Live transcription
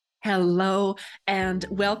Hello, and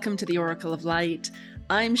welcome to the Oracle of Light.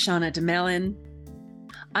 I'm Shauna DeMelin.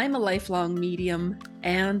 I'm a lifelong medium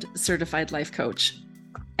and certified life coach.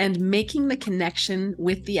 And making the connection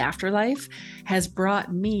with the afterlife has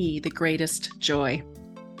brought me the greatest joy.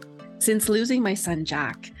 Since losing my son,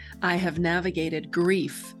 Jack, I have navigated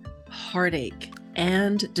grief, heartache,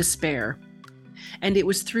 and despair. And it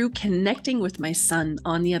was through connecting with my son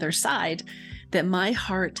on the other side that my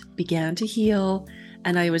heart began to heal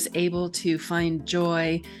and I was able to find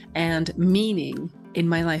joy and meaning in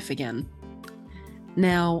my life again.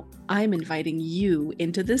 Now, I'm inviting you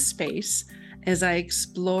into this space as I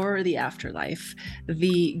explore the afterlife,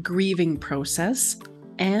 the grieving process,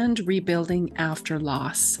 and rebuilding after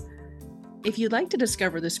loss. If you'd like to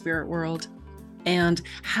discover the spirit world and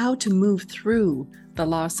how to move through the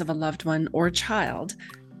loss of a loved one or child,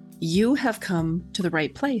 you have come to the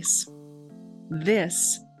right place.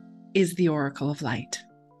 This is the Oracle of Light.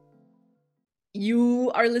 You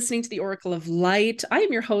are listening to the Oracle of Light. I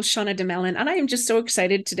am your host, Shauna DeMelin, and I am just so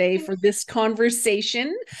excited today for this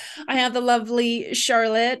conversation. I have the lovely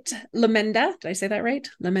Charlotte Lomenda. Did I say that right?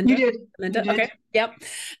 You Lomenda? did. Lomenda? You did. Okay. Yep.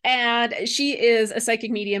 And she is a psychic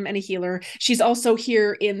medium and a healer. She's also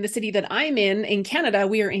here in the city that I'm in Canada.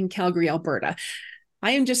 We are in Calgary, Alberta.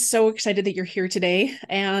 I am just so excited that you're here today,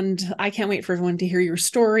 and I can't wait for everyone to hear your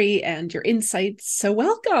story and your insights. So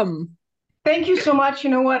welcome. Thank you so much. You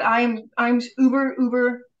know what? I'm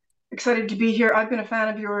uber excited to be here. I've been a fan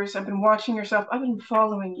of yours. I've been watching your stuff. I've been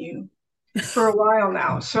following you for a while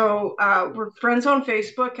now. So we're friends on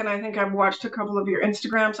Facebook, and I think I've watched a couple of your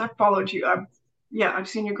Instagrams. I've followed you. I've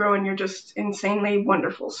seen you grow, and you're just insanely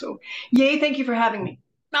wonderful. So, yay! Thank you for having me.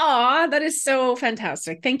 Aw, that is so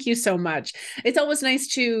fantastic. Thank you so much. It's always nice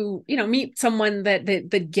to, meet someone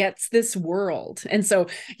that gets this world. And so,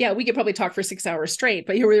 yeah, we could probably talk for 6 hours straight,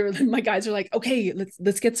 but here my guys are like, okay,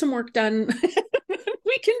 let's get some work done.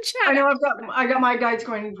 We can I chat. know I got my guides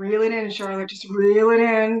going. Reel it in, Charlotte. Just reel it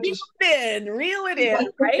in. Just Reel it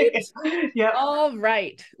in, right? yeah. All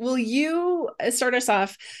right. Will you start us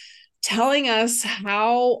off telling us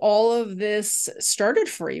how all of this started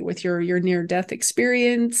for you with your near death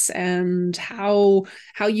experience and how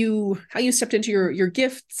you stepped into your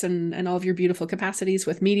gifts and all of your beautiful capacities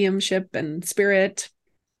with mediumship and spirit?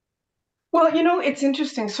 Well, it's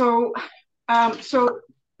interesting. So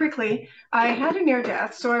quickly, I had a near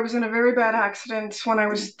death. So I was in a very bad accident when I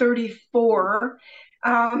was 34.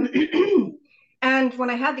 Um, and when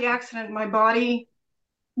I had the accident, my body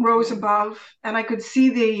rose above, and I could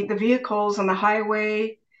see the vehicles on the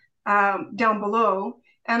highway down below.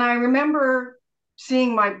 And I remember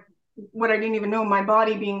seeing what I didn't even know, my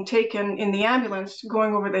body being taken in the ambulance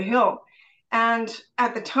going over the hill. And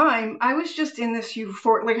at the time, I was just in this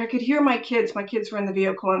euphoric, like I could hear my kids. My kids were in the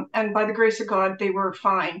vehicle, and by the grace of God, they were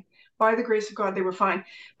fine. By the grace of God, they were fine.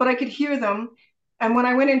 But I could hear them. And when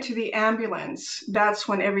I went into the ambulance, that's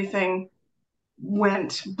when everything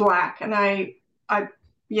went black. And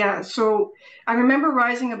yeah, so I remember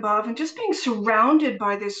rising above and just being surrounded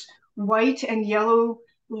by this white and yellow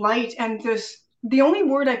light. And the only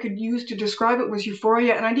word I could use to describe it was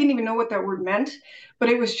euphoria. And I didn't even know what that word meant, but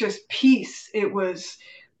it was just peace. It was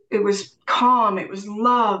calm. It was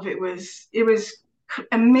love. It was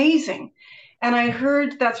amazing. And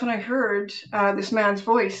that's when I heard this man's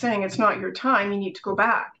voice saying, "It's not your time. You need to go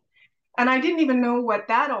back." And I didn't even know what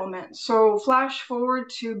that all meant. So flash forward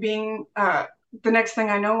to being the next thing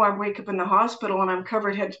I know, I wake up in the hospital and I'm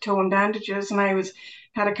covered head to toe in bandages, and I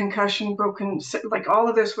had a concussion, broken, like all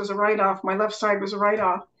of this was a write off. My left side was a write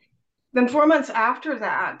off. Then 4 months after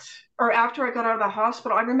that, or after I got out of the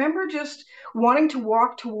hospital, I remember just wanting to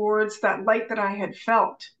walk towards that light that I had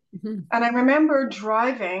felt. Mhm. And I remember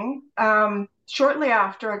driving shortly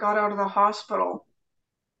after I got out of the hospital,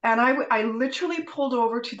 and I literally pulled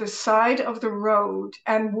over to the side of the road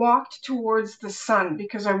and walked towards the sun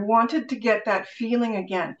because I wanted to get that feeling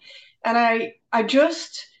again. And I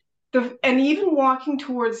just, and even walking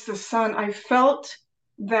towards the sun, I felt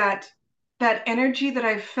that, that energy that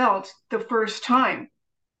I felt the first time.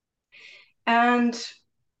 And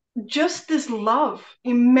just this love,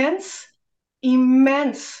 immense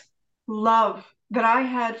love that I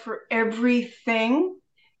had for everything,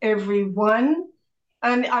 everyone.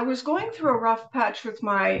 And I was going through a rough patch with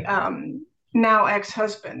my now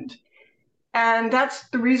ex-husband. And that's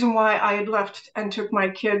the reason why I had left and took my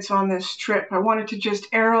kids on this trip. I wanted to just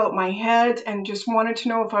air out my head and just wanted to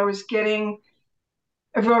know if I was doing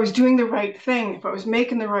the right thing, if I was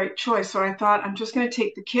making the right choice. So I thought, I'm just going to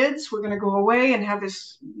take the kids. We're going to go away and have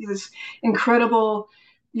this incredible,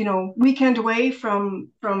 weekend away from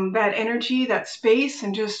that energy, that space,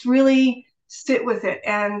 and just really sit with it.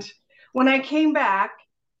 And when I came back,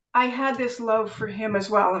 I had this love for him as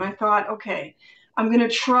well. And I thought, okay, I'm going to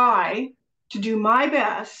try to do my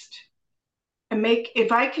best and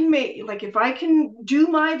if I can do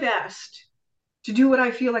my best to do what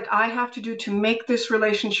I feel like I have to do to make this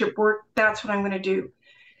relationship work, that's what I'm going to do.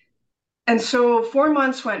 And so 4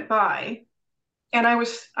 months went by, and I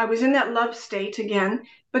was in that love state again.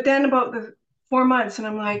 But then about the 4 months, and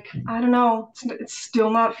I'm like, I don't know, it's still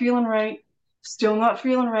not feeling right, still not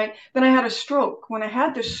feeling right. Then I had a stroke. When I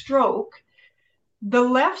had the stroke, the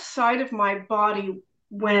left side of my body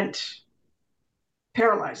went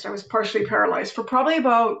paralyzed. I was partially paralyzed for probably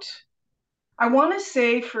about, I want to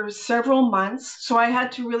say, for several months. So I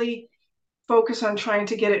had to really focus on trying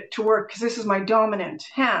to get it to work because this is my dominant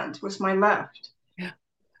hand, was my left. Yeah.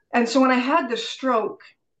 And so when I had the stroke,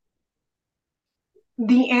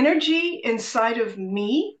 the energy inside of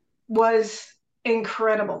me was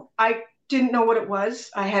incredible. I didn't know what it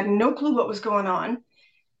was. I had no clue what was going on.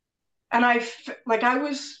 And I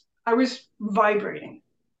was vibrating.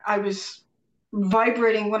 I was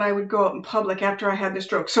vibrating when I would go out in public after I had the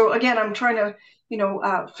stroke. So again, I'm trying to,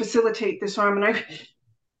 facilitate this arm. And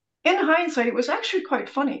in hindsight, it was actually quite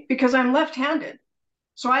funny because I'm left-handed.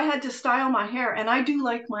 So I had to style my hair, and I do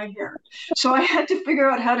like my hair. So I had to figure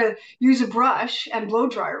out how to use a brush and blow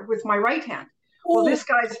dryer with my right hand. Well,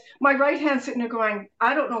 Oh, my right hand sitting there going,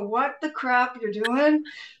 I don't know what the crap you're doing.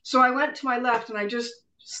 So I went to my left and I just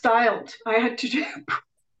styled. I had to do,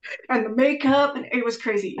 and the makeup, and it was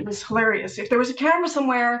crazy. It was hilarious. If there was a camera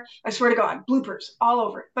somewhere, I swear to God, bloopers all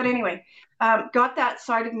over it. But anyway, got that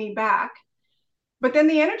side of me back. But then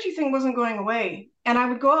the energy thing wasn't going away. And I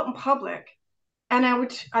would go out in public and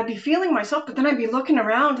I'd be feeling myself, but then I'd be looking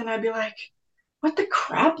around and I'd be like, what the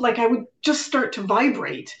crap? Like I would just start to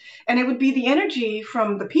vibrate. And it would be the energy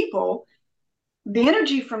from the people, the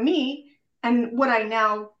energy from me, and what I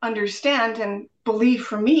now understand and believe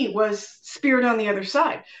for me was spirit on the other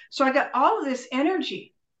side. So I got all of this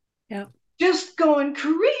energy yeah. just going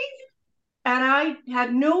crazy. And I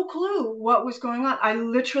had no clue what was going on. I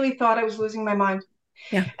literally thought I was losing my mind.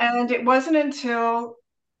 Yeah. And it wasn't until,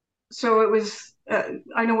 so it was,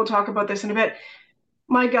 I know we'll talk about this in a bit,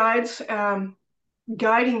 my guides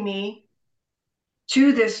guiding me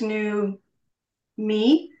to this new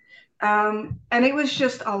me. And it was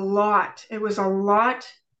just a lot. It was a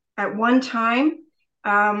lot at one time.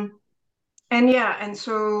 Um, and yeah, and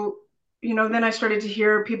so, then I started to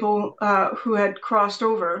hear people who had crossed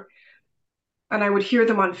over, and I would hear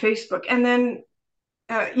them on Facebook. And then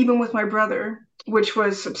even with my brother, which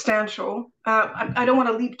was substantial. I don't want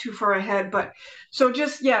to leap too far ahead, but so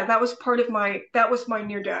just yeah, that was my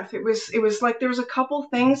near death. It was like there was a couple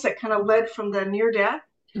things that kind of led from the near death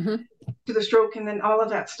Mm-hmm. to the stroke, and then all of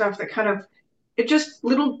that stuff that kind of it just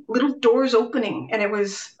little doors opening, and it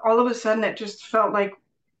was all of a sudden it just felt like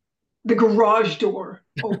the garage door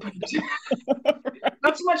opened.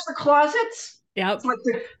 Not so much the closets. It's Yep. like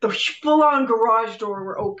the full on garage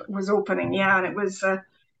door was opening. Yeah, and it was a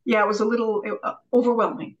little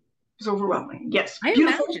overwhelming. It was overwhelming. Yes, I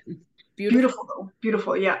beautiful, imagine. Beautiful. beautiful though,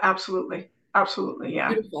 beautiful. Yeah, absolutely, absolutely.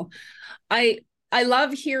 Yeah. Beautiful. I I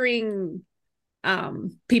love hearing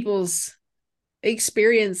people's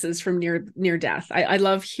experiences from near death. I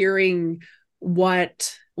love hearing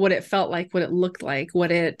what it felt like, what it looked like,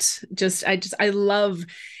 what it just I love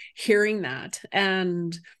hearing that.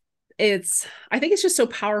 And I think it's just so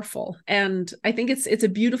powerful. And I think it's a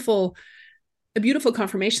beautiful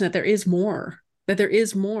confirmation that there is more, that there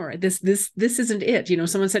is more. This isn't it.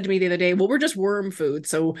 Someone said to me the other day, well, we're just worm food,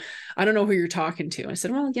 so I don't know who you're talking to. I said,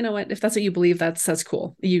 well, you know what, if that's what you believe, that's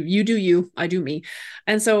cool. You do you, I do me.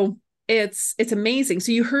 And so it's amazing.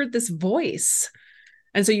 So you heard this voice,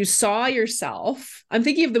 and so you saw yourself. I'm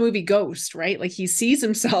thinking of the movie Ghost, right? Like he sees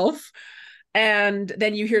himself, and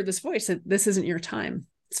then you hear this voice that this isn't your time.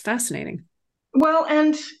 It's fascinating. Well,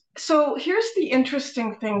 and so here's the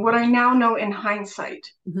interesting thing. What I now know in hindsight,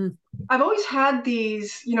 Mm-hmm. I've always had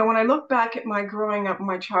these. When I look back at my growing up,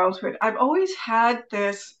 my childhood, I've always had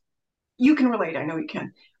this. You can relate, I know you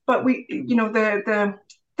can. But the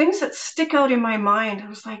things that stick out in my mind, I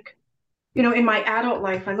was like, in my adult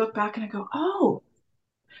life, I look back and I go, oh,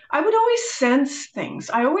 I would always sense things.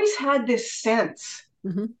 I always had this sense.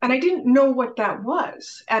 Mm-hmm. And I didn't know what that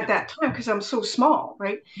was at that time because I'm so small,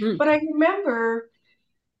 right? Mm-hmm. But I remember,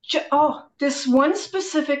 this one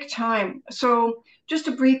specific time. So just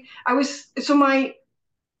a brief,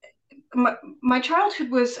 my childhood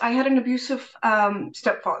was, I had an abusive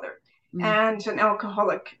stepfather and an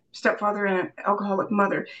alcoholic stepfather and an alcoholic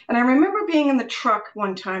mother. And I remember being in the truck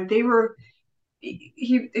one time. There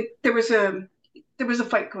was there was a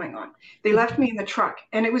fight going on. They left me in the truck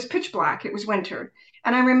and it was pitch black. It was winter.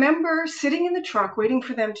 And I remember sitting in the truck waiting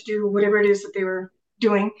for them to do whatever it is that they were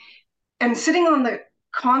doing and sitting on the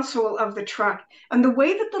console of the truck. And the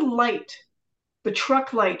way that the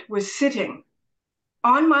truck light was sitting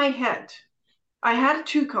on my head, I had a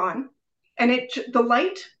toque on and the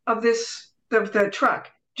light of the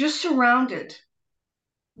truck just surrounded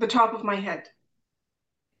the top of my head.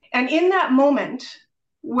 And in that moment,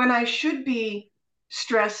 when I should be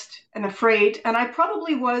stressed and afraid, and I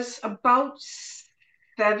probably was about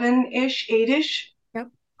seven-ish, eight-ish, Yep.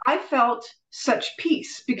 I felt such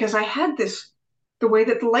peace because I had the way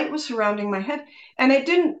that the light was surrounding my head. And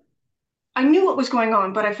I knew what was going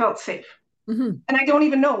on, but I felt safe. Mm-hmm. And I don't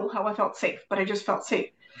even know how I felt safe, but I just felt safe.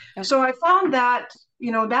 Yep. So I found that,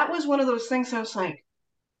 that was one of those things I was like,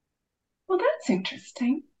 well, that's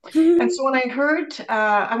interesting. And so when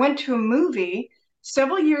I went to a movie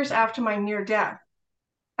several years after my near death,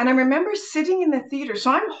 and I remember sitting in the theater.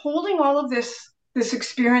 So I'm holding all of this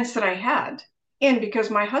experience that I had in because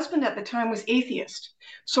my husband at the time was atheist.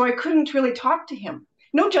 So I couldn't really talk to him.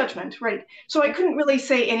 No judgment, right? So I couldn't really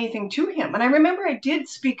say anything to him. And I remember I did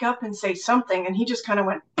speak up and say something, and he just kind of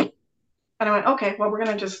went, and I went, okay, well, we're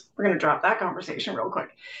gonna drop that conversation real quick.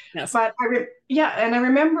 Yes. But and I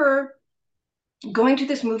remember going to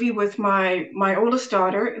this movie with my oldest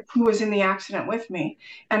daughter who was in the accident with me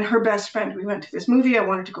and her best friend. We went to this movie. I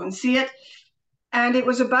wanted to go and see it. And it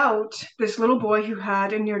was about this little boy who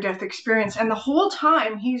had a near-death experience. And the whole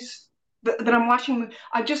time that I'm watching,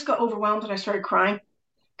 I just got overwhelmed and I started crying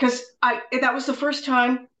because that was the first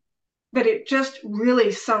time that it just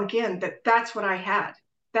really sunk in that that's what I had.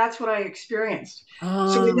 That's what I experienced. So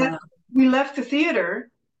Ah. we left the theater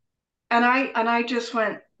and I just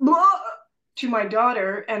went, "Blah!" to my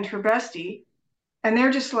daughter and her bestie, and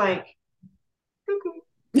they're just like,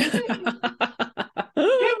 okay, mom,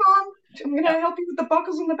 I'm gonna help you with the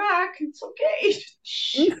buckles in the back. It's okay.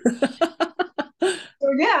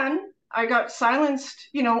 So again, I got silenced,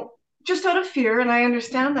 just out of fear, and I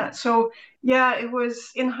understand that. So yeah, it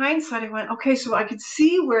was in hindsight, I went, okay, so I could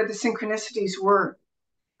see where the synchronicities were.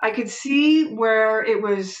 I could see where it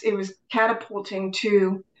was catapulting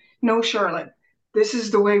to, no, Charlotte, this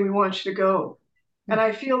is the way we want you to go. And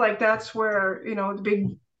I feel like that's where, the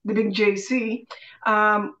big JC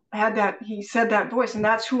he said that voice, and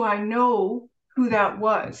that's who I know who that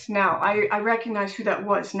was now. I recognize who that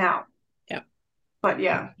was now. Yeah. But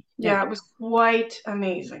yeah, Yeah. it was quite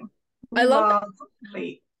amazing. I love that.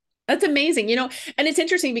 Lovely. That's amazing. And it's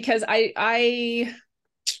interesting because I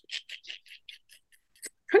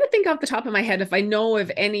trying to think off the top of my head if I know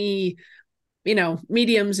of any,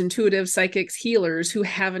 mediums, intuitive, psychics, healers who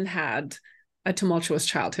haven't had a tumultuous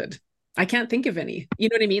childhood. I can't think of any. You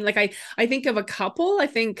know what I mean? Like I think of a couple. I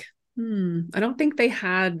think, I don't think they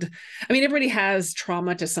had. I mean, everybody has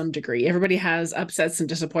trauma to some degree. Everybody has upsets and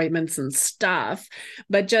disappointments and stuff.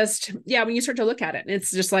 But just, yeah, when you start to look at it,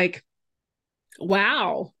 it's just like,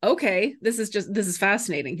 wow, okay, this is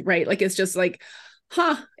fascinating, right? Like it's just like,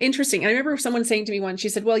 interesting. I remember someone saying to me once, she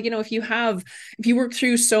said, well, if you work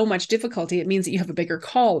through so much difficulty, it means that you have a bigger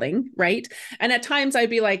calling, right? And at times I'd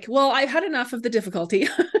be like, well, I've had enough of the difficulty.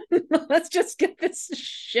 Let's just get this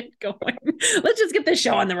shit going. Let's just get this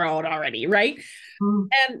show on the road already, right? Mm.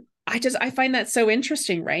 And I find that so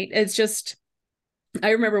interesting, right? It's just,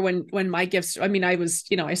 I remember when my gifts, I mean,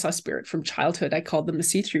 I saw spirit from childhood. I called them the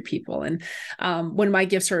see-through people. And when my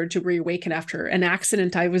gifts started to reawaken after an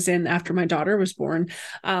accident I was in after my daughter was born,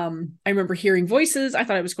 I remember hearing voices. I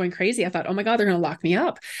thought I was going crazy. I thought, oh my God, they're going to lock me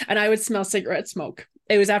up. And I would smell cigarette smoke.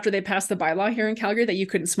 It was after they passed the bylaw here in Calgary that you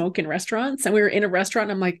couldn't smoke in restaurants. And we were in a restaurant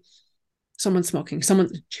and I'm like, someone's smoking.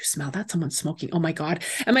 Did you smell that? Someone's smoking. Oh my God.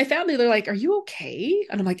 And my family, they're like, are you okay?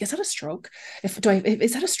 And I'm like, is that a stroke? Is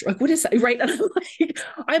that a stroke? What is that? Right. And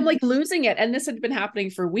I'm like losing it. And this had been happening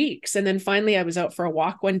for weeks. And then finally I was out for a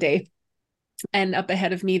walk one day. And up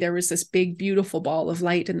ahead of me, there was this big, beautiful ball of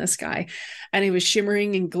light in the sky. And it was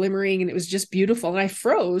shimmering and glimmering. And it was just beautiful. And I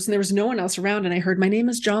froze and there was no one else around. And I heard, my name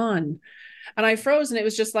is John. And I froze and it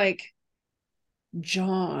was just like,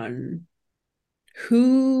 John.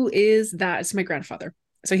 Who is that? It's my grandfather.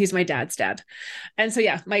 So he's my dad's dad. And so,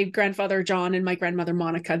 yeah, my grandfather, John, and my grandmother,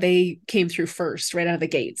 Monica, they came through first right out of the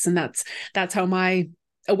gates. And that's how my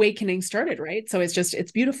awakening started, right? So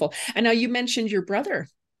it's beautiful. And now you mentioned your brother.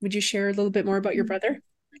 Would you share a little bit more about your brother?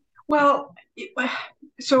 Well,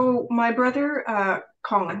 so my brother,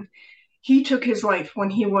 Colin, he took his life when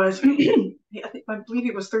he was, I believe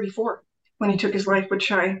he was 34 when he took his life,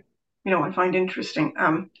 which I find interesting.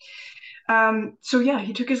 So yeah,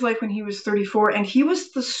 he took his life when he was 34, and he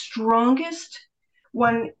was the strongest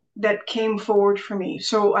one. that came forward for me.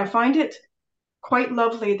 So I find it quite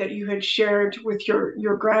lovely that you had shared with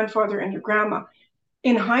your grandfather and your grandma.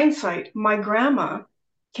 In hindsight, my grandma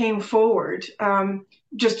came forward,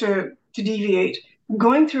 just to deviate,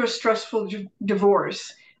 going through a stressful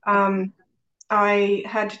divorce. Um, I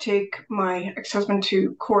had to take my ex-husband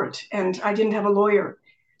to court, and I didn't have a lawyer,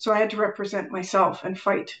 so I had to represent myself and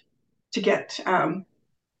fight to get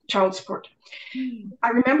child support. Mm. I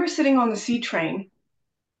remember sitting on the C train,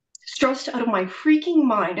 stressed out of my freaking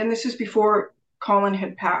mind, and this is before Colin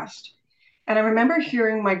had passed. And I remember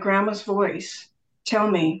hearing my grandma's voice tell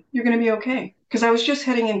me, "You're going to be okay." Because I was just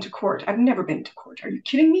heading into court. I've never been to court. Are you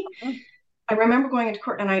kidding me? I remember going into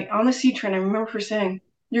court, and on the C train, I remember her saying,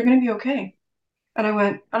 "You're going to be okay." And I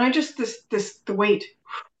went, and I just, the weight.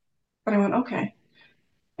 And I went, okay,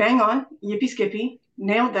 bang on, yippee skippy,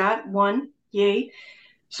 nailed that, one, yay.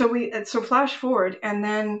 So flash forward, and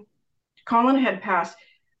then Colin had passed.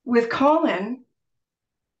 With Colin,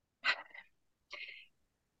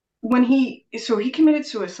 so he committed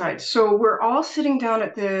suicide. So we're all sitting down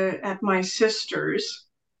at my sister's,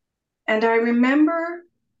 and I remember,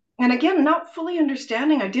 and again, not fully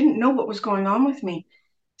understanding, I didn't know what was going on with me,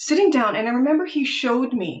 sitting down, and I remember he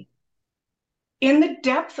showed me in the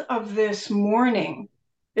depth of this morning.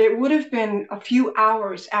 It would have been a few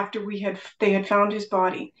hours after they had found his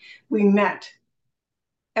body. We met,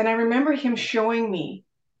 and I remember him showing me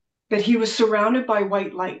that he was surrounded by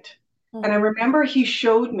white light. And I Oh. remember he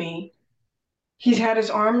showed me he's had his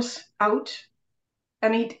arms out,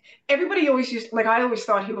 and everybody always used, like, I always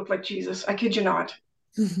thought he looked like Jesus. I kid you not.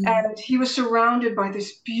 And he was surrounded by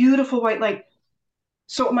this beautiful white light.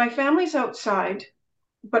 So my family's outside,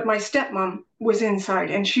 but my stepmom was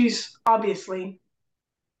inside, and she's obviously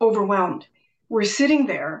overwhelmed. We're sitting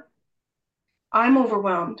there. I'm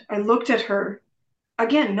overwhelmed. I looked at her,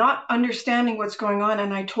 again, not understanding what's going on,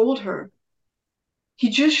 and I told her, he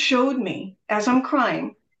just showed me, as I'm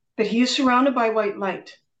crying, that he is surrounded by white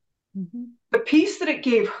light. Mhm. The peace that it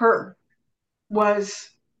gave her was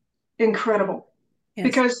incredible, Yes.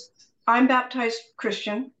 because I'm baptized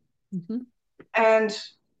Christian, Mhm. and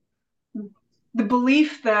the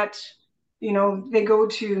belief that, they go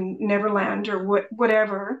to Neverland or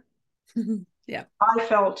whatever, Yeah. I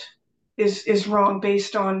felt is wrong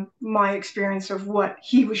based on my experience of what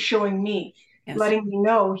he was showing me, Yes. letting me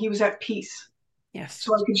know he was at peace, Yes.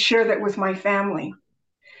 so I could share that with my family.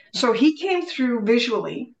 Yeah. So he came through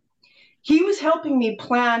visually. He was helping me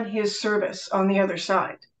plan his service on the other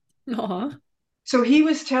side. Aw. So he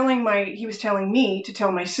was telling me to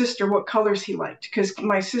tell my sister what colors he liked, because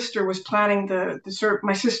my sister was planning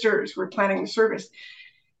my sisters were planning the service.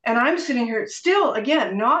 And I'm sitting here still,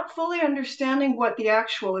 again, not fully understanding what the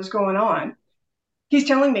actual is going on. He's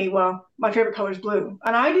telling me, well, my favorite color is blue.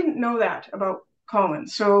 And I didn't know that about Colin.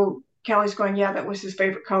 So Callie's going, yeah, that was his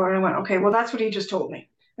favorite color. And I went, okay, well, that's what he just told me.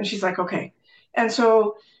 And she's like, okay. And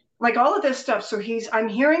so, like, all of this stuff. So I'm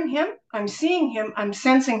hearing him, I'm seeing him, I'm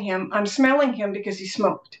sensing him, I'm smelling him because he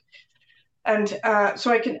smoked. And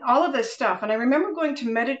so I can, all of this stuff. And I remember going to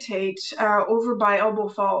meditate over by Elbow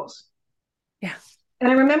Falls. Yeah. And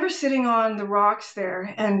I remember sitting on the rocks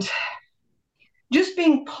there and just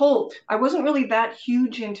being pulled. I wasn't really that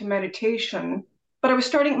huge into meditation, but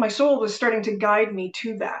my soul was starting to guide me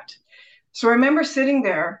to that. So I remember sitting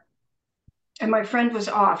there, and my friend was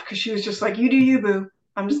off because she was just like, "You do you, boo.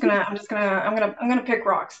 I'm gonna pick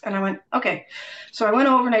rocks." And I went, "Okay." So I went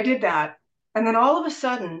over and I did that. And then all of a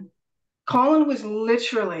sudden, Colin was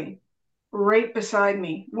literally right beside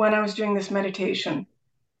me when I was doing this meditation.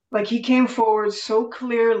 Like, he came forward so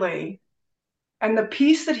clearly, and the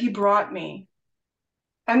peace that he brought me.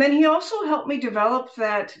 And then he also helped me develop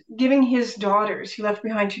that, giving his daughters, he left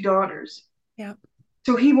behind two daughters. Yeah.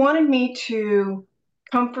 So he wanted me to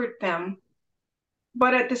comfort them.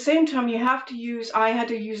 But at the same time, I had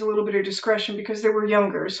to use a little bit of discretion because they were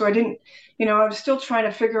younger. So I didn't, I was still trying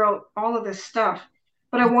to figure out all of this stuff.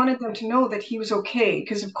 But I wanted them to know that he was okay,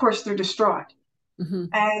 because of course they're distraught. Mhm.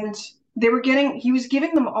 And he was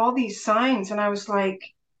giving them all these signs. And I was like,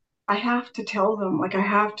 I have to tell them, like, I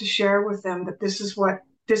have to share with them that this is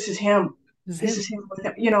him. This is This is him. him with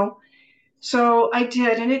him. So I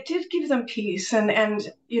did, and it did give them peace, and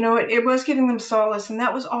it was giving them solace, and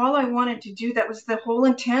that was all I wanted to do. That was the whole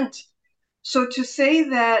intent. So to say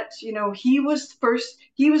that, he was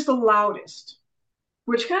the loudest,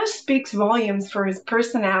 which kind of speaks volumes for his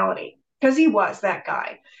personality, because he was that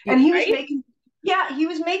guy. And You right? he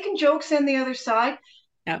was making jokes on the other side.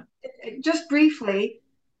 Yeah. Just briefly,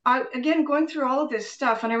 again, going through all of this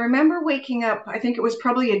stuff, and I remember waking up, I think it was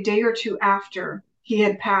probably a day or two after he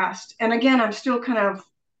had passed. And again, I'm still kind of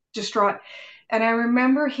distraught. And I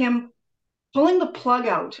remember him pulling the plug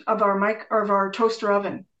out of our toaster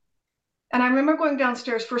oven. And I remember going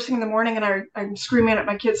downstairs first thing in the morning, and I'm screaming at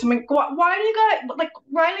my kids. I'm like, why do you guys like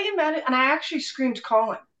Riley and Matt? And I actually screamed,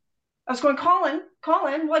 Colin. I was going, Colin,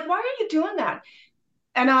 Colin, like, why are you doing that?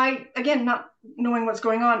 And I, again, not knowing what's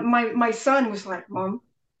going on, my son was like, Mom,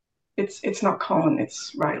 it's not Colin,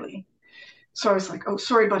 it's Riley. So I was like, oh,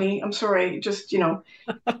 sorry, buddy, I'm sorry, just And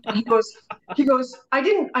he goes, I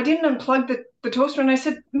didn't unplug the toaster. And I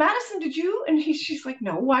said, Madison, did you? And she's like,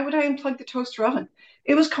 no, why would I unplug the toaster oven?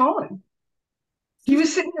 It was Colin. He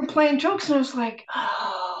was sitting there playing jokes, and I was like,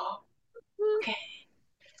 oh, okay.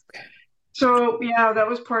 So yeah, that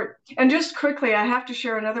was part. And just quickly, I have to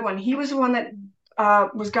share another one. He was the one that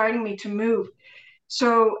was guiding me to move.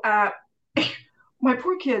 So my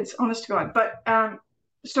poor kids, honest to God. But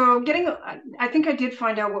so I think I did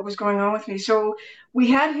find out what was going on with me. So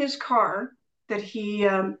we had his car that he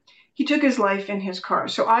took his life in his car.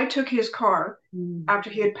 So I took his car Mm. after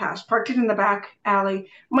he had passed, parked it in the back alley.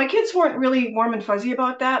 My kids weren't really warm and fuzzy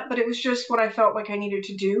about that, but it was just what I felt like I needed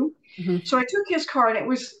to do. Mhm. So I took his car, and it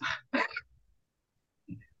was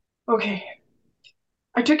okay.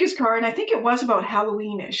 I took his car, and I think it was about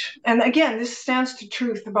Halloweenish. And again, this stands to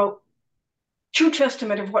truth about true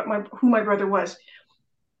testament of what my who my brother was.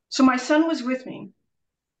 So my son was with me.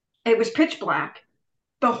 It was pitch black.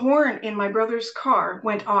 The horn in my brother's car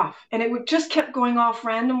went off, and it would just kept going off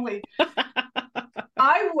randomly.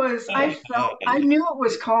 I knew it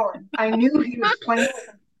was Colin. I knew he was playing with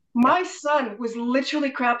him. Yeah. My son was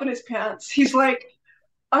literally crapping his pants. He's like,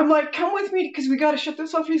 I'm like, come with me because we got to shut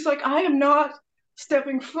this off. He's like, I am not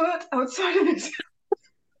stepping foot outside of this.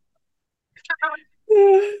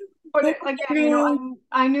 But Oh again, my God.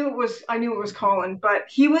 I knew it was Colin, but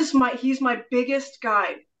he's my biggest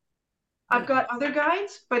guide. I've Yeah. got other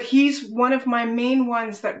guides, but he's one of my main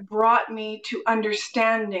ones that brought me to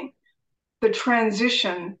understanding the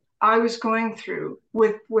transition I was going through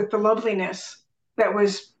with the loveliness that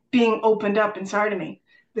was being opened up inside of me.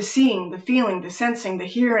 The seeing, the feeling, the sensing, the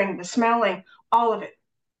hearing, the smelling, all of it.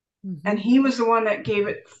 And Mhm. he was the one that gave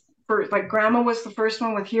it for like grandma was the first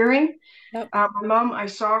one with hearing. Yep. My mom, I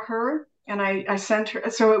saw her and I sent her.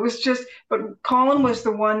 So it was just, but Colin was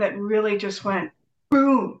the one that really just went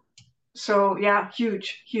boom. So yeah,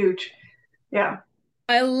 huge, huge. Yeah.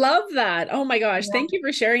 I love that. Oh my gosh. Yeah. Thank you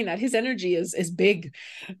for sharing that. His energy is big,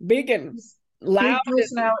 big and loud. Big And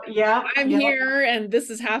personality. Yeah. I'm Yeah. here and this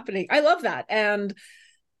is happening. I love that. And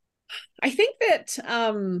I think that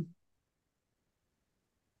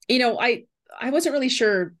I wasn't really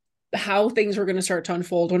sure how things were going to start to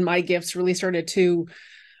unfold when my gifts really started to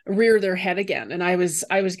rear their head again. And I was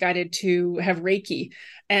guided to have Reiki.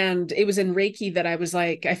 And it was in Reiki that I was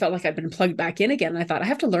like, I felt like I'd been plugged back in again. And I thought, I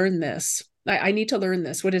have to learn this. I need to learn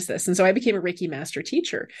this. What is this? And so I became a Reiki master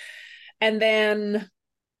teacher. And then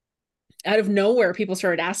out of nowhere, people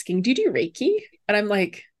started asking, do you do Reiki? And I'm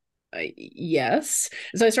like, yes.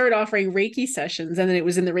 And so I started offering Reiki sessions. And then it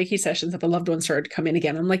was in the Reiki sessions that the loved ones started to come in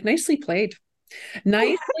again. I'm like, nicely played.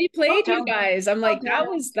 Nicely Well played, you done. guys. I'm Well like, that done.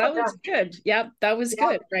 was Well that was done. good. Yeah, that was Yeah.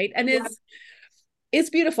 good. Right. And Yeah. it's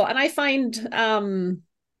beautiful. And I find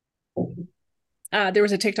there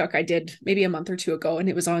was a TikTok I did maybe a month or two ago, and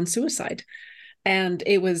it was on suicide. And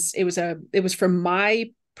it was from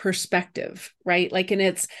my perspective, right? Like, and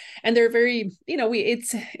they're very,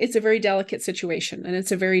 it's a very delicate situation, and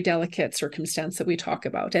it's a very delicate circumstance that we talk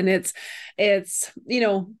about. And it's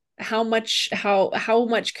how much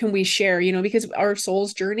can we share, because our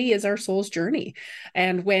soul's journey is our soul's journey.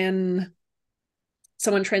 And when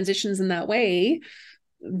someone transitions in that way,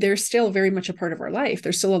 they're still very much a part of our life.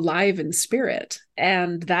 They're still alive in spirit.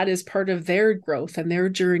 And that is part of their growth and their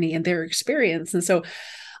journey and their experience. And so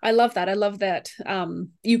I love that. I love that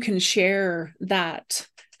you can share that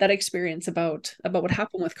experience about what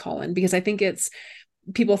happened with Colin, because I think it's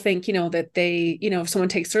people think, that they, if someone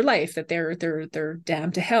takes their life, that they're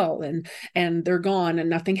damned to hell and they're gone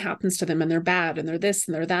and nothing happens to them and they're bad and they're this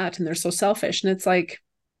and they're that and they're so selfish. And it's like,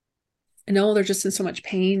 no, they're just in so much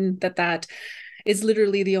pain that is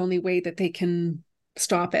literally the only way that they can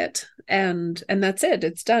stop it, and that's it,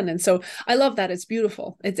 it's done. And so I love that. It's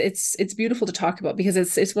beautiful. It's beautiful to talk about, because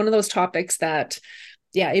it's one of those topics that,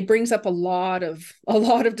 yeah, it brings up a lot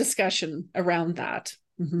of discussion around that.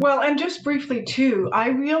 Mm-hmm. Well, and just briefly too, I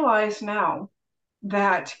realize now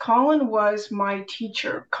that Colin was my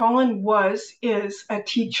teacher. Is a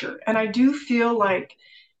teacher. And I do feel like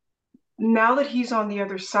now that he's on the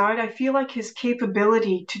other side, I feel like his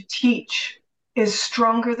capability to teach is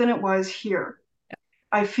stronger than it was here.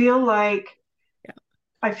 I feel like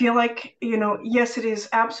Yeah. yes, it is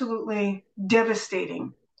absolutely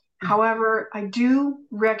devastating However, I do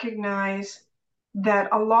recognize that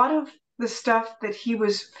a lot of the stuff that he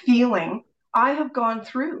was feeling, I have gone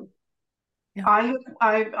through. Yeah.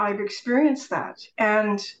 I've experienced that.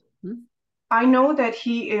 And Mhm. I know that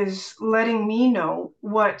he is letting me know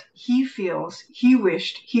what he feels he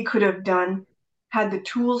wished he could have done, had the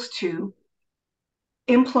tools to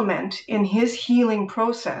implement in his healing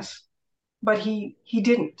process, but he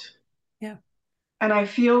didn't. Yeah. And I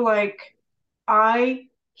feel like I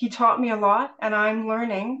he taught me a lot and I'm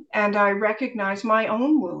learning and I recognize my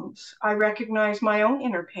own wounds. I recognize my own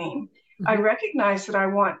inner pain. I Mhm. recognize that I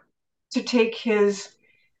want to take his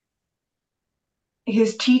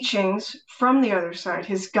teachings from the other side,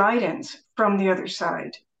 his guidance from the other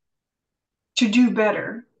side, to do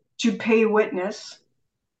better, to pay witness,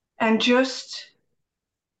 and just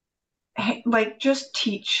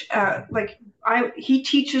teach. Like I he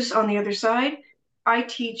teaches on the other side, I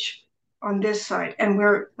teach on this side, and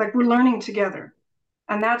we're learning together.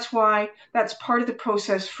 And that's part of the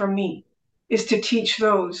process for me, is to teach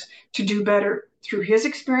those to do better through his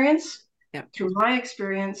experience, Yeah. through my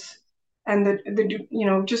experience, and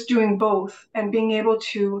just doing both and being able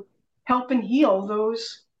to help and heal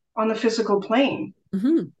those on the physical plane.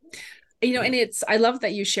 Mhm. And I love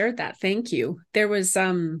that you shared that. Thank you. There was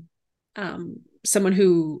someone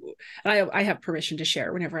who, and I have permission to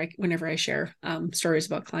share whenever I share stories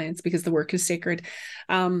about clients because the work is sacred.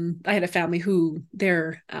 I had a family who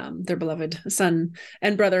their beloved son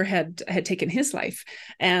and brother had taken his life,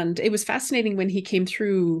 and it was fascinating when he came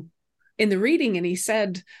through in the reading and he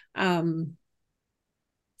said,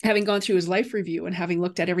 having gone through his life review and having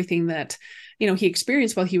looked at everything that he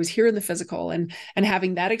experienced while he was here in the physical, and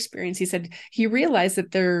having that experience, he said he realized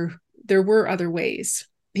that there were other ways.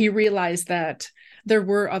 He realized that there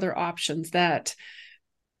were other options, that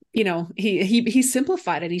he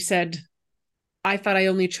simplified it. He said, I thought I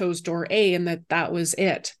only chose door A and that was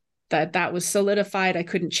it, that was solidified. I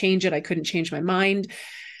couldn't change it. I couldn't change my mind.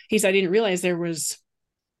 He said, I didn't realize there was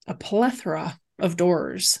a plethora of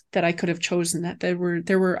doors that I could have chosen, that there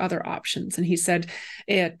were other options. And he said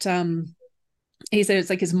it's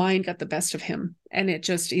like his mind got the best of him, and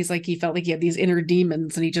he's like, he felt like he had these inner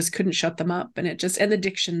demons and he just couldn't shut them up. And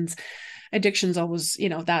and addictions always,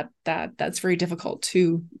 that's very difficult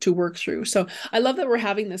to work through. So I love that we're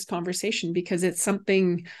having this conversation because it's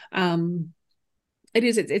something,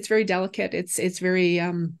 it's very delicate. It's very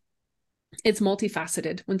it's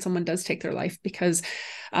multifaceted when someone does take their life, because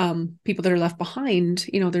people that are left behind,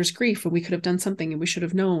 there's grief, and we could have done something and we should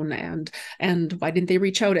have known, and why didn't they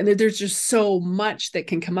reach out, and there's just so much that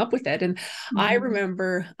can come up with it. And I Mm-hmm.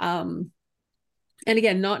 remember, and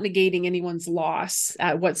again, not negating anyone's loss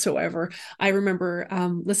whatsoever, I remember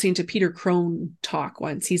listening to Peter Crone talk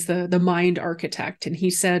once. He's the mind architect, and he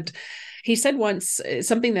said once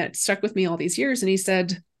something that stuck with me all these years, and he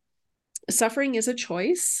said, suffering is a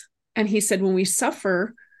choice. And he said, when we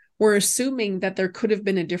suffer, we're assuming that there could have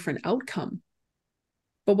been a different outcome.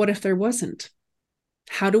 But what if there wasn't?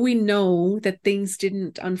 How do we know that things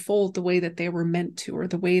didn't unfold the way that they were meant to, or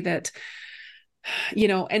the way that,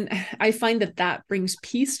 and I find that brings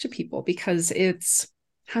peace to people, because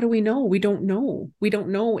how do we know? We don't know. We don't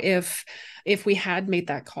know if we had made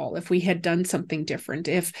that call, if we had done something different,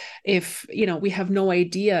 if we have no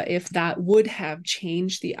idea if that would have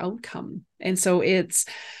changed the outcome. And so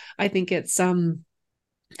I think it's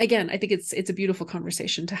again, I think it's a beautiful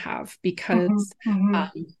conversation to have, Mm-hmm. because Mm-hmm.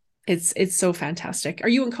 um it's so fantastic. Are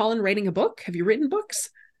you and Colin writing a book? Have you written books?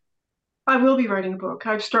 I will be writing a book.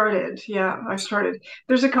 I've started. Yeah, I've started.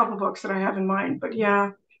 There's a couple books that I have in mind, but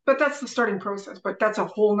yeah, but that's the starting process. But that's a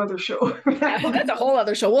whole nother show. That's a whole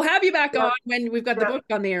other show. We'll have you back Yeah, on when we've got the yeah, book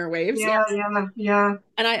on the airwaves. Yeah. yeah, yeah, yeah.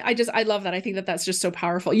 And I love that. I think that that's just so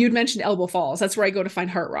powerful. You'd mentioned Elbow Falls. That's where I go to find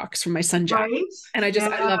heart rocks from my son Jack. Right? And I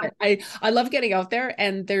Yeah, love it. I love getting out there,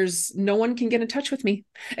 and there's no one can get in touch with me.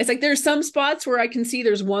 It's like there's some spots where I can see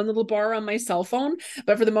there's one little bar on my cell phone,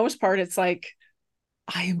 but for the most part, it's like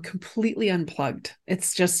I am completely unplugged.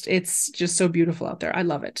 It's just so beautiful out there. I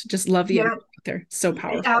love it. Just love the yeah, energy out there. So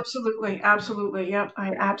powerful. absolutely, absolutely. Yeah,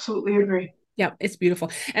 I absolutely agree. Yeah, it's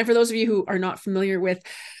beautiful. And for those of you who are not familiar with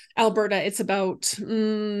Alberta, it's about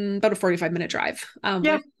a 45-minute drive.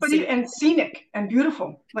 Yeah, but and scenic and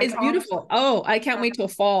beautiful. Like It's honestly. beautiful. Oh, I can't Yeah. wait till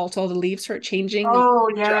fall, till the leaves start changing and Oh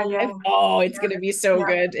yeah, drive. yeah, Oh, it's yeah, gonna be so yeah,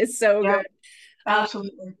 good. It's so yeah. good. Um,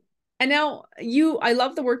 Absolutely. and now I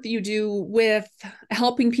love the work that you do with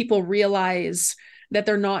helping people realize that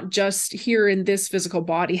they're not just here in this physical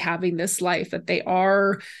body having this life, that they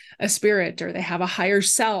are a spirit, or they have a higher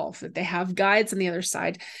self, that they have guides on the other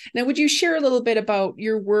side. Now, would you share a little bit about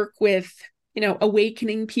your work with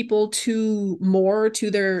awakening people to more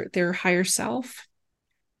to their higher self?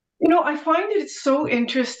 I find it's so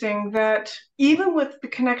interesting that even with the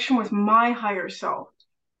connection with my higher self,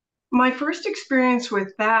 my first experience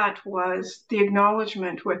with that was the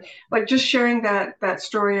acknowledgement with like just sharing that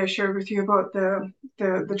story I shared with you about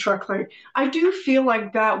the truck light. I do feel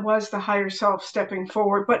like that was the higher self stepping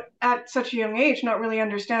forward, but at such a young age, not really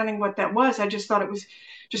understanding what that was. I just thought it was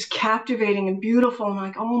just captivating and beautiful and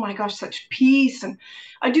like, oh my gosh, such peace. And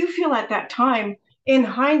I do feel at that time, in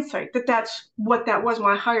hindsight, that that's what that was,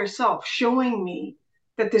 my higher self showing me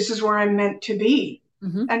that this is where I'm meant to be,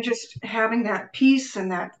 Hmm. and just having that peace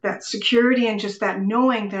and that security and just that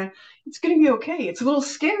knowing that it's going to be okay. It's a little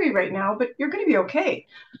scary right now, but you're going to be okay.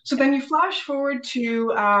 So then you flash forward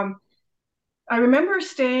to I remember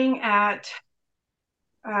staying at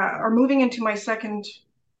or moving into my second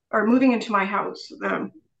or moving into my house,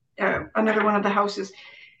 another one of the houses,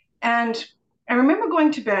 and I remember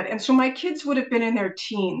going to bed. And so my kids would have been in their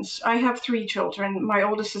teens. I have three children. My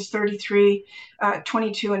oldest is 33,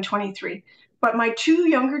 22, and 23. But my two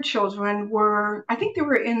younger children were, I think they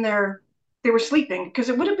were sleeping because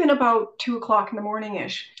it would have been about 2 o'clock in the morning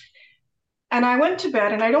ish. And I went to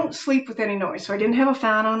bed and I don't sleep with any noise. So I didn't have a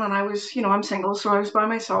fan on and I was, I'm single. So I was by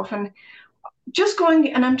myself and just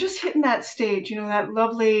going, and I'm just hitting that stage, that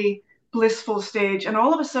lovely, blissful stage. And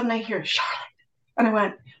all of a sudden I hear, Charlotte. And I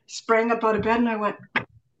went, sprang up out of bed and I went,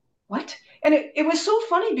 what? And it was so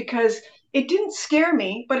funny because it didn't scare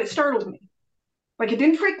me, but it startled me. Like it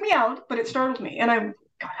didn't freak me out, but it startled me. And I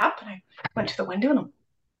got up and I went to the window and I'm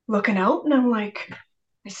looking out and I'm like,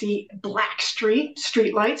 I see black street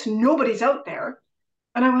lights, nobody's out there.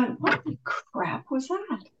 And I went, what the crap was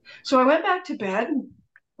that? So I went back to bed and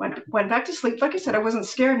went back to sleep. Like I said, I wasn't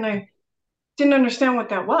scared and I didn't understand what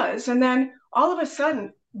that was. And then all of a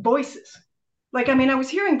sudden, voices. Like, I mean, I was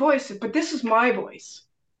hearing voices, but this is my voice.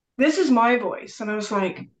 This is my voice. And I was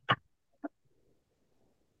like,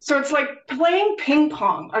 so it's like playing ping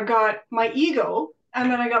pong. I got my ego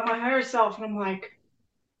and then I got my higher self. And I'm like,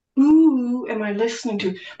 who am I listening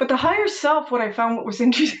to? But the higher self, what I found what was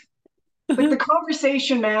interesting, like the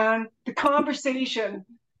conversation, man, the conversation,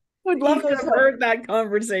 Would the love to ego's have like, heard that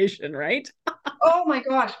conversation, right? oh my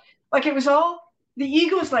gosh. Like it was all the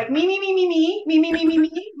ego's like me,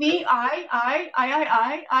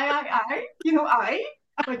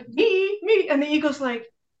 I, like me, and the ego's like,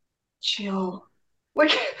 chill.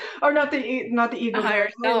 Like, or not the The ego, higher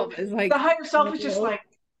self is the like, higher self is just "No, like,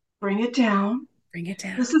 bring it down. bring it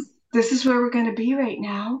down." This is where we're gonna be right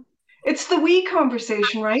now. It's the we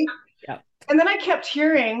conversation, right? Yeah. And then I kept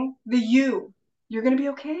hearing the you. You're gonna be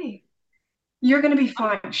okay. You're gonna be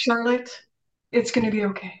fine, Charlotte. It's gonna be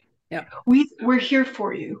okay. Yeah. We're here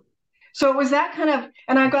for you. So it was that kind of,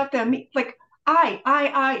 and I got them like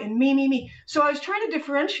and me. So I was trying to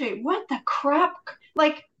differentiate what the crap.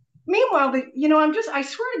 Like, meanwhile, I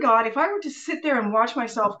swear to God, if I were to sit there and watch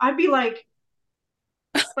myself, I'd be like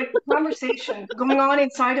the conversation going on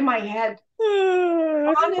inside of my head.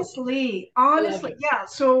 I love Honestly, it. yeah.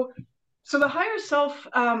 So the higher self,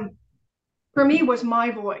 for me was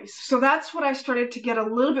my voice. So that's what I started to get a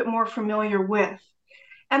little bit more familiar with.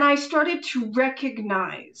 And I started to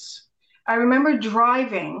recognize. I remember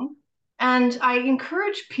driving, and I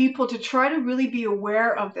encourage people to try to really be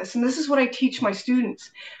aware of this. And this is what I teach my students.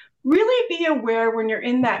 Really be aware when you're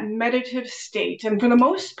in that meditative state. And for the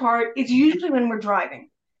most part, it's usually when we're driving.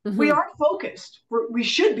 We Hmm. are focused. We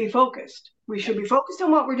should be focused. We should be focused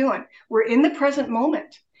on what we're doing. We're in the present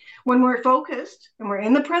moment. When we're focused and we're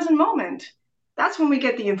in the present moment, that's when we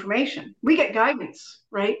get the information. We get guidance,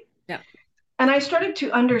 right? Yeah. And I started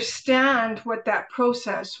to understand what that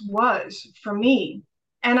process was for me.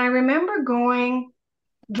 And I remember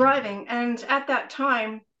driving, and at that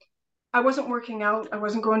time, I wasn't working out. I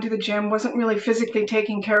wasn't going to the gym, wasn't really physically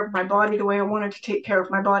taking care of my body the way I wanted to take care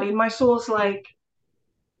of my body. And my soul's like,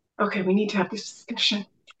 okay, we need to have this discussion.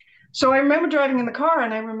 So I remember driving in the car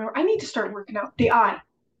and I remember I need to start working out. The I,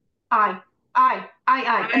 I.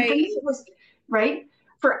 And for me, I, it was right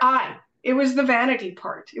for it was the vanity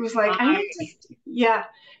part. It was like, I I, need to, yeah.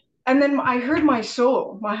 And then I heard my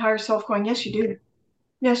soul, my higher self going, yes, you do.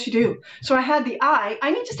 Yes, you do. So I had the I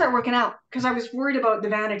need to start working out because I was worried about the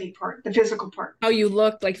vanity part, the physical part. how you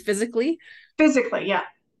look like physically. Physically, yeah.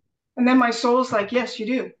 And then my soul's like, yes, you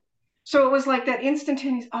do. So it was like that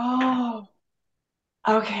instantaneous, oh,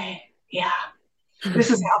 okay, yeah,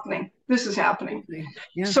 this is happening. This is happening.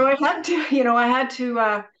 Yeah. So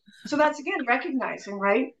so that's again recognizing,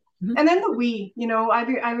 right? Mhm. And then the we,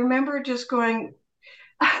 I remember just going,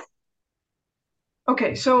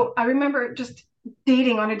 okay, so I remember just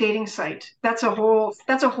dating on a dating site. That's a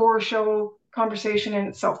horror show. conversation in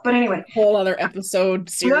itself. But anyway, Whole other episode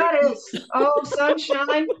series. that is, oh,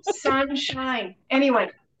 sunshine, sunshine. Anyway,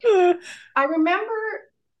 I remember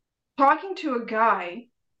talking to a guy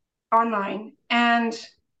online, and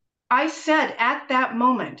I said at that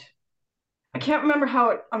moment, I can't remember how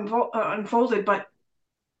it unfolded, but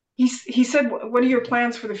he said, "What are your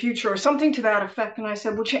plans for the future?" or something to that effect. And I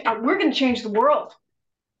said, "We're going to change the world."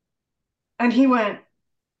 And he went,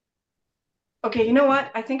 "Okay, you know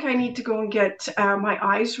what? I think I need to go and get my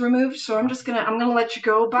eyes removed. So I'm gonna let you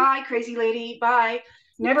go. Bye, crazy lady. Bye."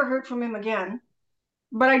 Never heard from him again.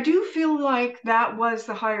 But I do feel like that was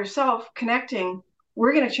the higher self connecting.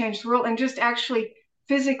 We're going to change the world, and just actually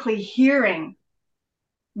physically hearing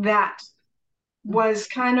that was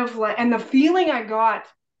kind of like, and the feeling I got,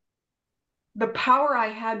 the power I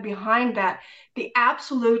had behind that, the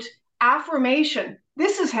absolute affirmation,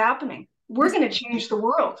 this is happening. We're going to change the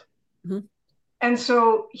world. Mm-hmm. And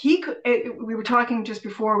so we were talking just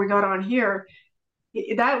before we got on here.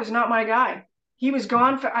 That was not my guy. He was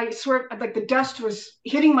gone for, I swear, like the dust was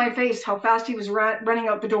hitting my face, how fast he was running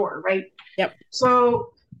out the door, right? Yep.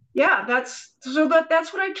 So yeah, that's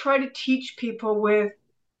what I try to teach people with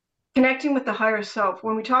connecting with the higher self.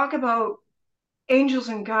 When we talk about angels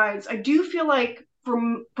and guides, I do feel like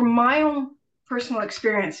from my own personal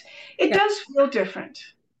experience, it Yep. does feel different.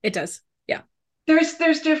 It does. Yeah.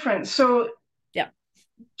 There's difference. So yeah,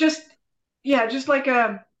 just yeah, just like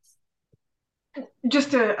the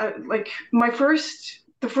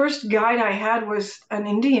first guide I had was an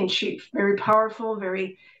Indian chief, very powerful,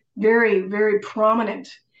 very, very, very prominent.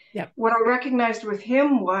 Yep. What I recognized with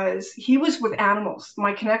him was he was with animals.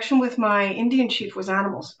 My connection with my Indian chief was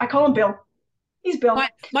animals. I call him Bill. He's Bill.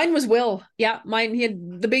 Mine was Will. Yeah, mine, he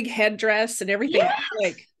had the big headdress and everything. Yes.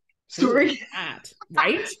 Like, who's Story. that?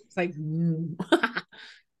 Right? It's like,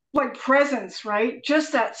 Like presence, right?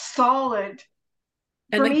 Just that solid.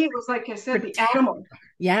 and For like me, it was like I said, the animal.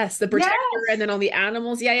 yes, the Yes. protector, and then on the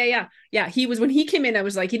animals. Yeah. He was, when he came in, I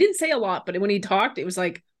was like, he didn't say a lot, but when he talked, it was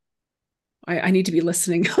like, I need to be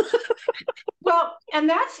listening. Well, and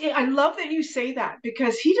that's it. I love that you say that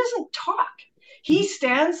because he doesn't talk. He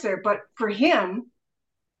stands there, but for him,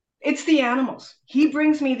 it's the animals. He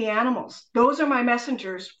brings me the animals. Those are my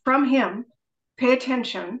messengers from him. Pay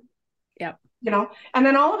attention, Yep. And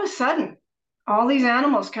then all of a sudden, all these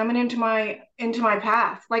animals coming into my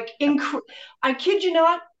path. Like I kid you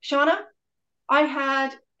not, Shauna, I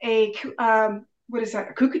had a what is that?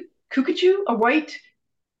 A cuckoo?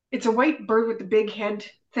 It's a white bird with the big head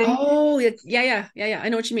thing. Oh, yeah. I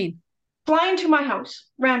know what you mean. Fly into my house,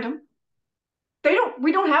 random.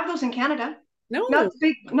 We don't have those in Canada. No. Not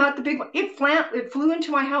the big one. It flew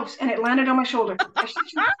into my house and it landed on my shoulder. I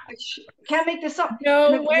can't make this up.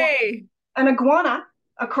 No way. An iguana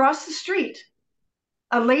across the street.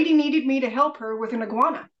 A lady needed me to help her with an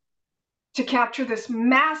iguana to capture this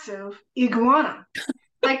massive iguana.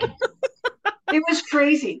 Like it was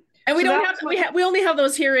crazy. And we don't have we only have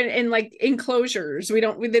those here in like enclosures. They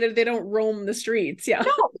don't roam the streets. Yeah.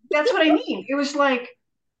 No, that's what I mean. It was like,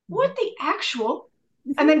 what the actual?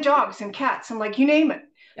 And then dogs and cats and like you name it.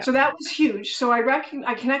 Yeah. So that was huge. So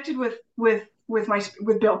I connected with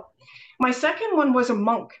Bill. My second one was a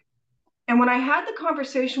monk. And when I had the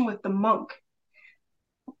conversation with the monk,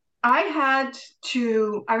 I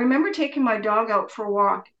remember taking my dog out for a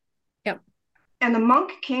walk. Yep. And the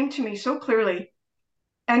monk came to me so clearly.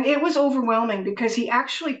 And it was overwhelming because he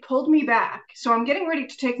actually pulled me back. So I'm getting ready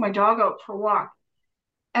to take my dog out for a walk.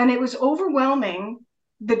 And it was overwhelming,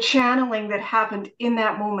 the channeling that happened in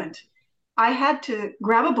that moment. I had to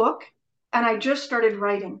grab a book and I just started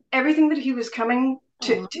writing everything that he was coming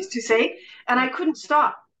to say. And I couldn't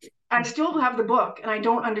stop. I still have the book and I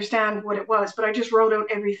don't understand what it was, but I just wrote out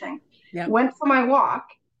everything. Yep. Went for my walk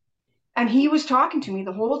and he was talking to me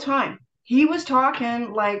the whole time. He was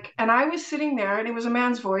talking and I was sitting there and it was a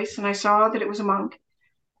man's voice and I saw that it was a monk.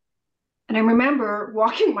 And I remember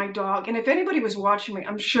walking my dog, and if anybody was watching me,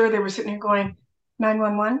 I'm sure they were sitting here going,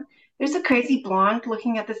 911, there's a crazy blonde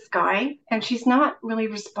looking at the sky and she's not really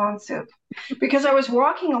responsive. Because I was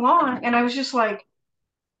walking along and I was just like,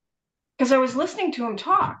 because I was listening to him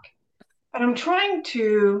talk and I'm trying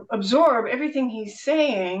to absorb everything he's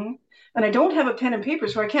saying and I don't have a pen and paper,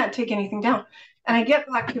 so I can't take anything down. And I get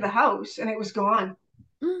back to the house and it was gone.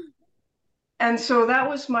 And so that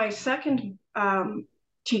was my second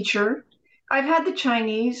teacher. I've had the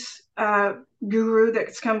Chinese guru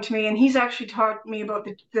that's come to me, and he's actually taught me about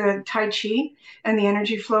the Tai Chi and the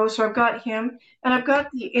energy flow. So I've got him, and I've got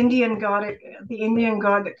the Indian god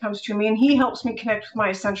that comes to me, and he helps me connect with my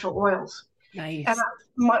essential oils. Nice. And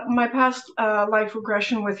my past life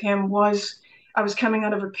regression with him was I was coming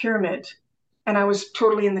out of a pyramid, and I was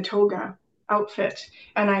totally in the toga outfit,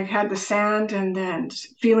 and I had the sand and then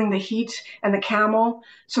feeling the heat and the camel.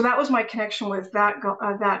 So that was my connection with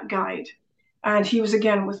that guide, and he was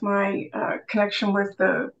again with my connection with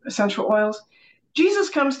the essential oils. Jesus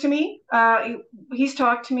comes to me. He's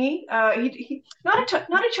talked to me. Not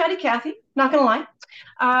a chatty Cathy. Not gonna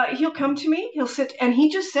lie. He'll come to me. He'll sit and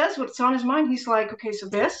he just says what's on his mind. He's like, okay, so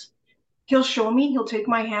this. He'll show me. He'll take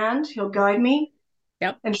my hand. He'll guide me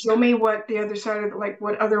Yep. and show me what the other side of like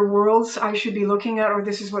what other worlds I should be looking at, or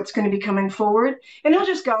this is what's going to be coming forward. And he'll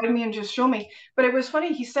just guide me and just show me. But it was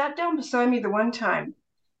funny. He sat down beside me the one time,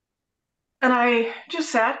 and I just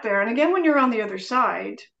sat there. And again, when you're on the other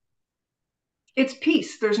side, it's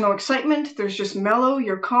peace. There's no excitement. There's just mellow.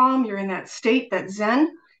 You're calm. You're in that state, that zen.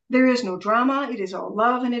 There is no drama. It is all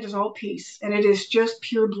love and it is all peace. And it is just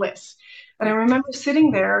pure bliss. And I Yep. remember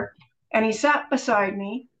sitting there and he sat beside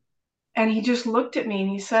me and he just looked at me and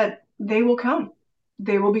he said, they will come.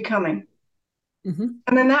 They will be coming. Mm-hmm.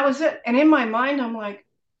 And then that was it. And in my mind, I'm like,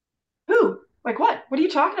 who? Like what? What are you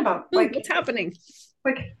talking about? Ooh, what's happening?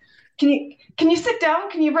 Like, can you sit down?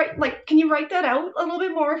 Can you write that out a little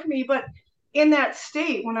bit more for me? But in that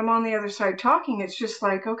state, when I'm on the other side talking, it's just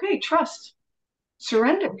like, okay, trust,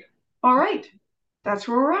 surrender. All right, that's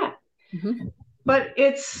where we're at. Mm-hmm. But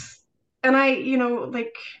and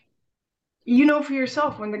like, for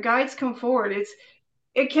yourself, when the guides come forward,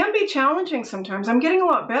 it can be challenging sometimes. I'm getting a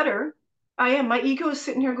lot better. I am. My ego is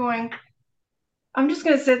sitting here going, I'm just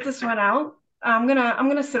gonna sit this one out. I'm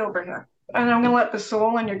gonna sit over here and I'm gonna let the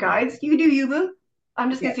soul and your guides, you do you, boo. I'm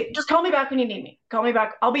just Yeah. gonna say, just call me back when you need me. Call me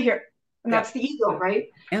back. I'll be here. And Yeah. that's the ego, right?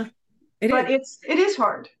 Yeah. It is. But it is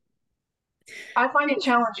hard. I find it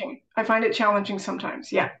challenging. I find it challenging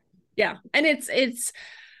sometimes. Yeah. Yeah. And it's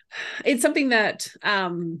something that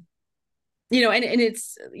and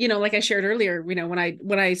it's, like I shared earlier, when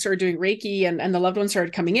I started doing Reiki and the loved ones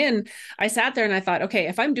started coming in, I sat there and I thought, okay,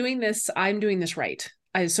 if I'm doing this, I'm doing this right.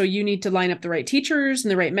 So you need to line up the right teachers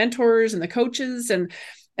and the right mentors and the coaches and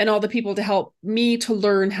all the people to help me to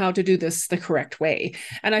learn how to do this the correct way.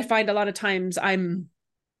 And I find a lot of times I'm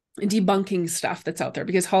debunking stuff that's out there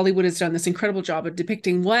because Hollywood has done this incredible job of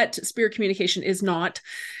depicting what spirit communication is not.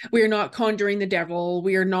 We are not conjuring the devil.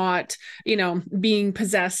 We are not, being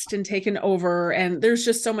possessed and taken over. And there's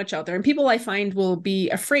just so much out there. And people I find will be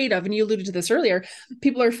afraid of, and you alluded to this earlier,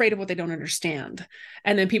 people are afraid of what they don't understand.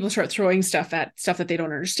 And then people start throwing stuff at stuff that they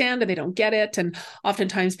don't understand and they don't get it. And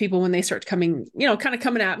oftentimes people, when they start coming, kind of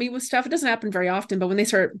coming at me with stuff, it doesn't happen very often, but when they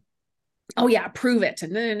start, oh yeah, prove it.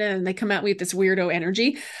 And then they come at me with this weirdo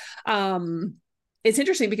energy. It's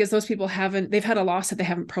interesting because those people they've had a loss that they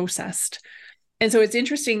haven't processed. And so it's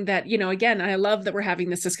interesting that, again, I love that we're having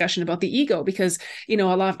this discussion about the ego because,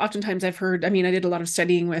 oftentimes I've heard, I did a lot of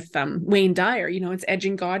studying with Wayne Dyer, it's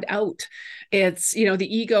edging God out. It's, the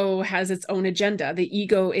ego has its own agenda. The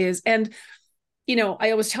ego is, and,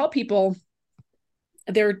 I always tell people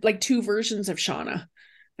there are like two versions of Shauna.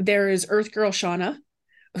 There is Earth Girl Shauna,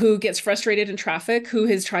 who gets frustrated in traffic, who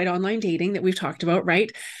has tried online dating that we've talked about, right?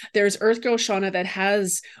 There's Earth Girl Shauna that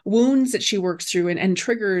has wounds that she works through and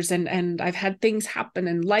triggers and I've had things happen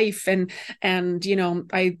in life and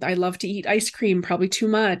I love to eat ice cream, probably too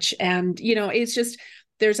much. And, it's just,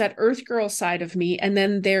 there's that Earth Girl side of me. And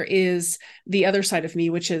then there is the other side of me,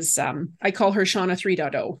 which is, I call her Shauna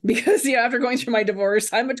 3.0 because, after going through my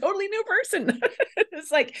divorce, I'm a totally new person. It's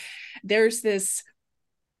like, there's this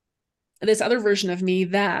other version of me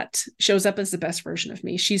that shows up as the best version of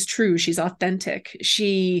me. She's true. She's authentic.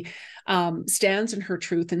 She stands in her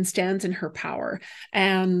truth and stands in her power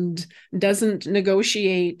and doesn't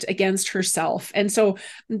negotiate against herself. And so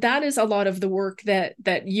that is a lot of the work that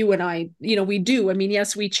you and I, we do.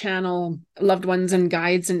 Yes, we channel loved ones and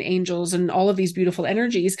guides and angels and all of these beautiful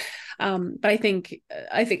energies. But I think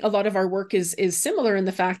a lot of our work is similar in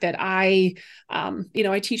the fact that I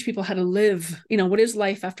teach people how to live, what is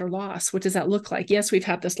life after loss? What does that look like? Yes, we've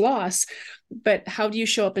had this loss, but how do you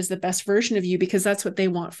show up as the best version of you? Because that's what they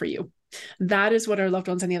want for you. That is what our loved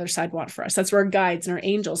ones on the other side want for us. That's what our guides and our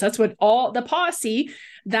angels, that's what all the posse,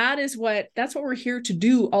 that's what we're here to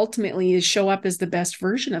do ultimately, is show up as the best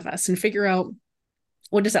version of us and figure out,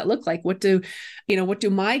 what does that look like? What do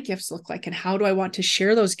my gifts look like? And how do I want to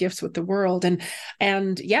share those gifts with the world?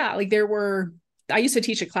 And yeah, like I used to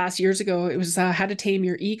teach a class years ago. It was how to tame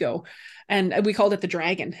your ego. And we called it the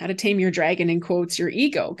dragon, how to tame your dragon, in quotes, your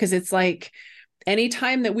ego. Cause it's like,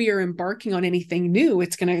 anytime that we are embarking on anything new,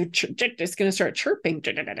 it's going to start chirping.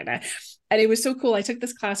 And it was so cool. I took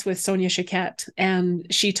this class with Sonia Chiquette and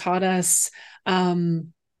she taught us,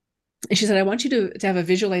 and she said, I want you to have a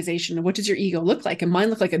visualization of what does your ego look like? And mine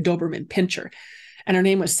looked like a Doberman pinscher. And her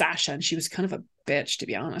name was Sasha. And she was kind of a bitch, to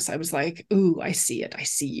be honest. I was like, ooh, I see it. I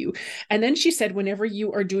see you. And then she said, whenever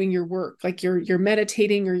you are doing your work, like you're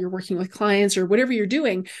meditating or you're working with clients or whatever you're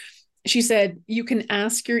doing, she said, you can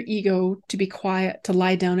ask your ego to be quiet, to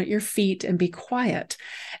lie down at your feet and be quiet.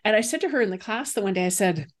 And I said to her in the class the one day, I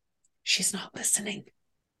said, she's not listening.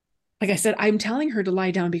 Like I said, I'm telling her to lie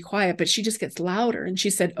down, be quiet, but she just gets louder. And she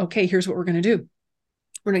said, okay, here's what we're going to do.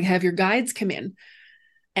 We're going to have your guides come in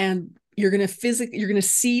and you're going to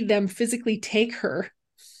see them physically take her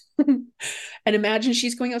and imagine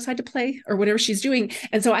she's going outside to play or whatever she's doing.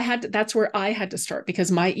 And so that's where I had to start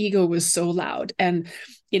because my ego was so loud. And,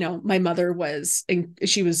 my mother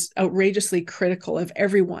she was outrageously critical of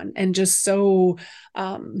everyone and just so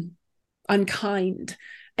unkind.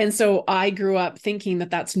 And so I grew up thinking that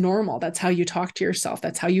that's normal. That's how you talk to yourself.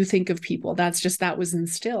 That's how you think of people. That was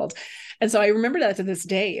instilled. And so I remember that to this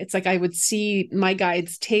day. It's like I would see my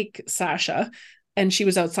guides take Sasha and she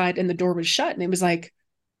was outside and the door was shut. And it was like,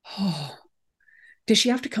 oh, does she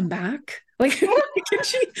have to come back? Like,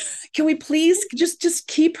 can we please just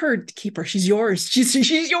keep her? She's yours.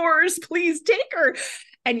 She's yours. Please take her.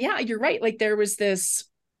 And yeah, you're right. Like there was this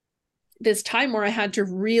time where I had to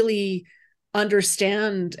really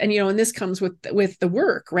understand, and this comes with the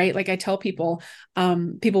work, right? Like I tell people,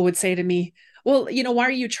 people would say to me, well, why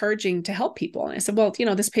are you charging to help people? And I said, well,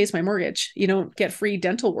 this pays my mortgage. You don't get free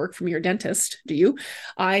dental work from your dentist, do you?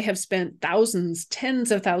 I have spent thousands,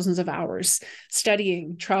 tens of thousands of hours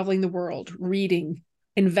studying, traveling the world, reading,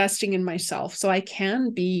 investing in myself so I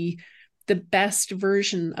can be the best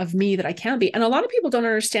version of me that I can be. And a lot of people don't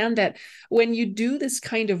understand that when you do this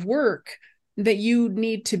kind of work, that you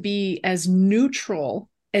need to be as neutral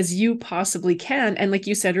as you possibly can. And like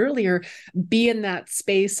you said earlier, be in that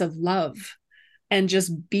space of love and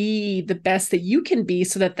just be the best that you can be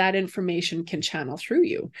so that information can channel through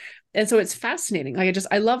you. And so it's fascinating. Like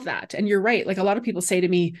I love that. And you're right. Like a lot of people say to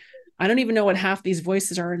me, I don't even know what half these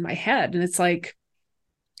voices are in my head. And it's like,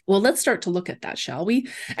 well, let's start to look at that, shall we?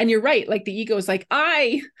 And you're right. Like the ego is like,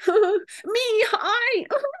 I, me, I,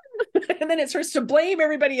 and then it starts to blame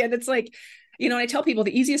everybody. And it's like, I tell people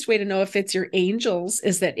the easiest way to know if it's your angels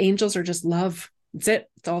is that angels are just love. That's it.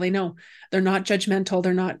 That's all they know. They're not judgmental.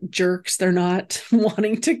 They're not jerks. They're not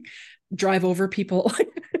wanting to drive over people.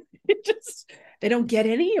 They don't get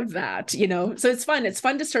any of that, So it's fun. It's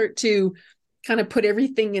fun to start to kind of put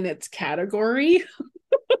everything in its category.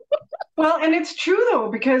 Well, and it's true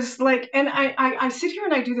though, because and I sit here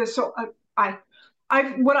and I do this. So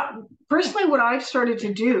personally, what I've started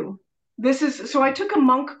to do, so I took a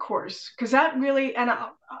monk course because that really, and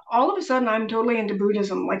all of a sudden I'm totally into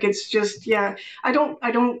Buddhism. Like it's just, yeah, I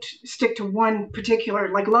don't stick to one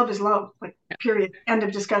particular, like love is love, like period, end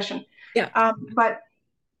of discussion. Yeah. But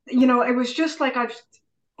it was just like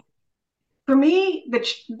for me,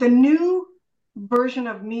 the new version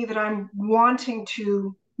of me that I'm wanting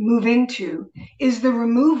to move into is the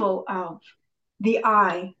removal of the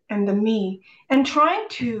I and the me and trying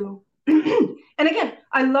to, and again,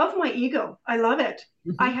 I love my ego. I love it.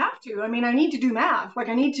 Mm-hmm. I have to. I mean, I need to do math. Like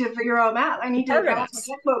I need to figure out math. I need to balance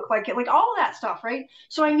my checkbook, like all of that stuff, right?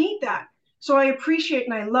 So I need that. So I appreciate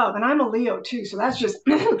and I love, and I'm a Leo too. So that's just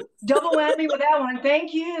double whammy with that one.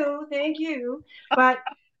 Thank you. Thank you. But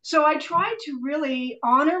so I try to really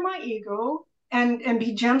honor my ego and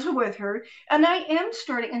be gentle with her. And I am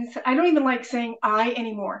starting, and I don't even like saying I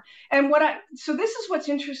anymore. And so this is what's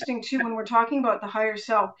interesting too, when we're talking about the higher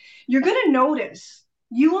self, you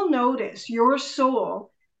will notice your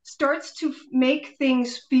soul starts to make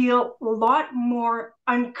things feel a lot more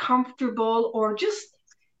uncomfortable, or it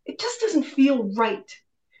just doesn't feel right.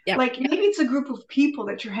 Yeah. Like maybe it's a group of people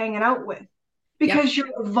that you're hanging out with because you're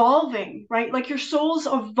evolving, right? Like your soul's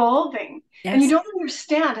evolving. Yes. And you don't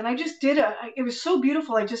understand. And it was so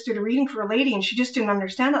beautiful. I just did a reading for a lady and she just didn't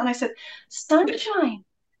understand that. And I said, sunshine,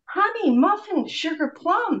 honey, muffin, sugar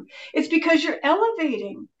plum. It's because you're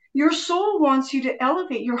elevating. Your soul wants you to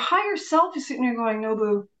elevate. Your higher self is sitting there going, no,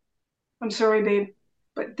 boo, I'm sorry, babe,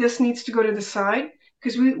 but this needs to go to the side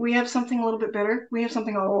because we have something a little bit better. We have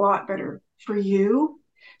something a lot better for you.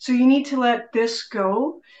 So you need to let this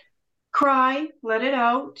go. Cry, let it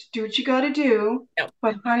out, do what you got to do. Yep.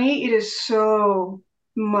 But honey, it is so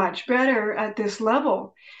much better at this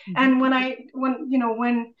level. Mm-hmm. And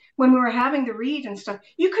when we were having the read and stuff,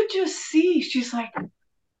 you could just see she's like,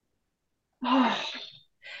 oh,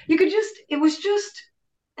 it was just,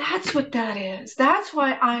 that's what that is. That's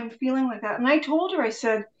why I'm feeling like that. And I told her, I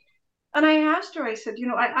said, and I asked her, I said,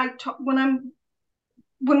 when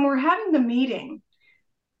we're having the meeting,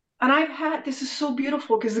 And I've had, this is so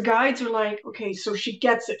beautiful because the guides are like, okay, so she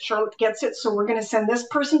gets it. Charlotte gets it. So we're going to send this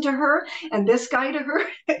person to her and this guy to her.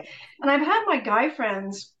 And I've had my guy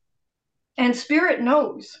friends, and spirit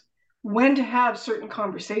knows when to have certain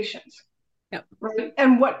conversations, Yep. right?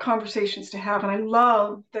 And what conversations to have. And I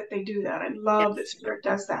love that they do that. I love that Yes. spirit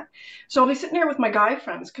does that. So I'll be sitting there with my guy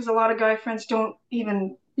friends because a lot of guy friends don't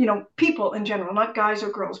even, people in general, not guys or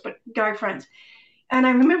girls, but guy friends. And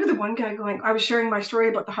I remember the one guy going, I was sharing my story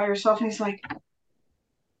about the higher self, and he's like,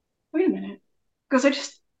 wait a minute. Because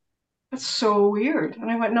that's so weird. And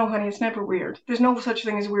I went, no, honey, it's never weird. There's no such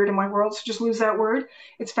thing as weird in my world. So just lose that word.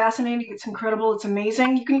 It's fascinating. It's incredible. It's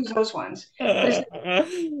amazing. You can use those ones.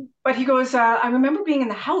 But he goes, I remember being in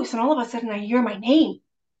the house, and all of a sudden I hear my name.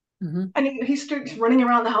 Mhm. And he starts running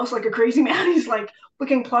around the house like a crazy man. He's like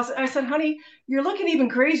looking closet. I said, honey, you're looking even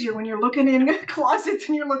crazier when you're looking in closets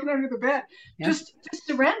and you're looking under the bed. Yeah. Just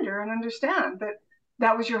surrender and understand that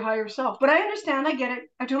that was your higher self. But I understand. I get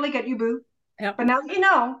it. I totally get you, boo. Yep. But now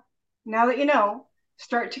that you know,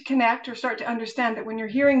 start to connect or start to understand that when you're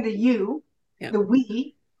hearing the you, Yep. the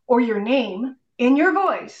we, or your name in your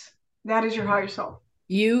voice, that is your higher self.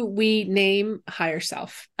 You, we, name, higher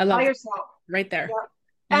self. I love that Higher self. right there. Yeah.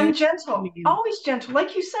 You, And gentle. name. Always gentle.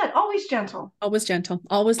 Like you said, always gentle. Always gentle,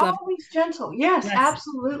 always love. Always gentle. Yes, Yes.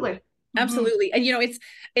 absolutely. Mm-hmm. Absolutely. And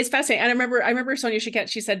it's fascinating. And I remember Sonia Chiquette,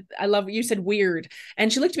 she said, I love you said weird.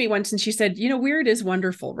 And she looked at me once and she said, weird is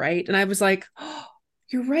wonderful, right? And I was like, oh,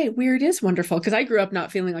 you're right. Weird is wonderful. Because I grew up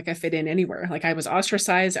not feeling like I fit in anywhere. Like I was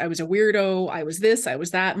ostracized. I was a weirdo. I was this, I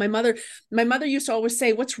was that. My mother used to always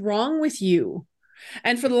say, what's wrong with you?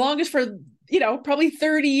 And for the longest, probably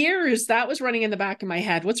 30 years, that was running in the back of my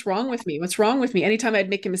head. What's wrong with me? What's wrong with me? Anytime I'd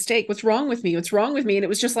make a mistake, what's wrong with me? What's wrong with me? And it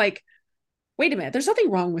was just like, wait a minute, there's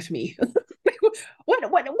nothing wrong with me.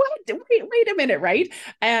 Wait a minute, right?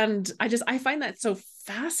 And I find that so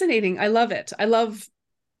fascinating. I love it. I love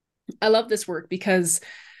this work because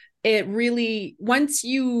it really, once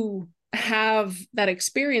you have that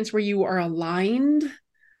experience where you're aligned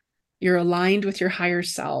with your higher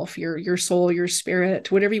self, your soul, your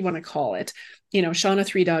spirit, whatever you want to call it. Shauna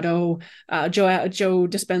 3.0, Joe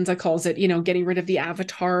Dispenza calls it, getting rid of the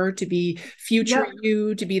avatar to be future Yep.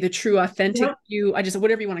 you, to be the true, authentic Yep. you.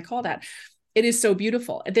 Whatever you want to call that. It is so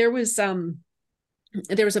beautiful. There was a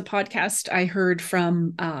podcast I heard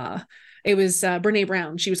from, it was Brene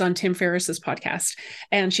Brown. She was on Tim Ferriss's podcast,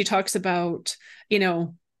 and she talks about,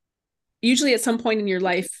 usually at some point in your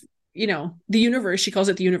life, the universe, she calls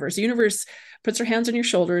it the universe puts her hands on your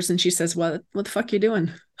shoulders and she says, what the fuck you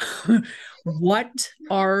doing? What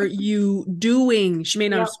are you doing? She may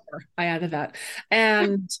not have Yep. swore. I added that.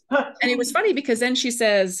 And it was funny because then she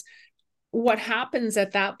says, what happens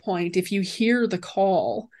at that point, if you hear the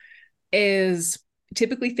call, is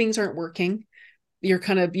typically things aren't working. You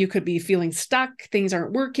could be feeling stuck. Things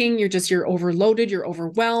aren't working. You're overloaded. You're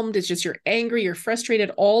overwhelmed. It's just you're angry. You're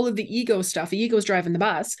frustrated. All of the ego stuff. The ego's driving the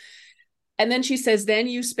bus. And then she says, then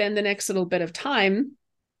you spend the next little bit of time,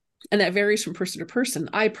 and that varies from person to person.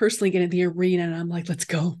 I personally get in the arena and I'm like, let's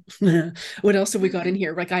go. What else have we got in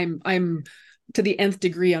here? Like I'm to the nth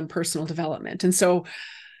degree on personal development. And so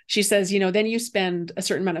she says, then you spend a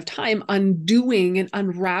certain amount of time undoing and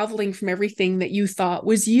unraveling from everything that you thought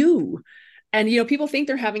was you. And, people think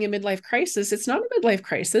they're having a midlife crisis. It's not a midlife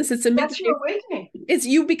crisis. That's your awakening. It's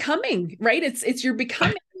you becoming, right? It's your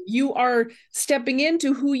becoming. You are stepping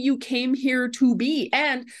into who you came here to be.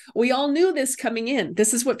 And we all knew this coming in.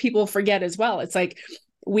 This is what people forget as well. It's like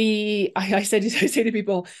I say to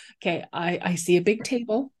people, okay, I see a big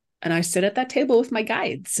table and I sit at that table with my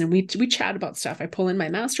guides and we chat about stuff. I pull in my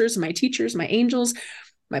masters, my teachers, my angels,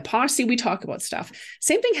 my posse, we talk about stuff.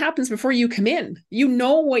 Same thing happens before you come in. You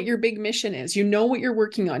know what your big mission is. You know what you're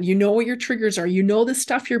working on. You know what your triggers are. You know the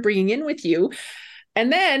stuff you're bringing in with you.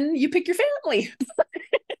 And then you pick your family.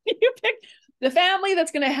 You pick the family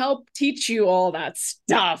that's going to help teach you all that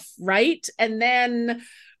stuff, right? And then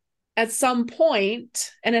at some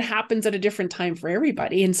point, and it happens at a different time for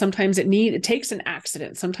everybody, and sometimes it takes an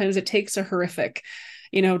accident, sometimes it takes a horrific,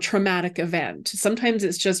 traumatic event. Sometimes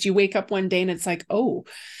it's just you wake up one day and it's like, oh,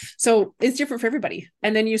 so it's different for everybody.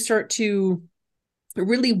 And then you start to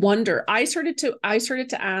really wonder. I started to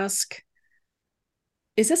ask,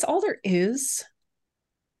 is this all there is?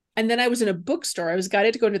 And then I was in a bookstore. I was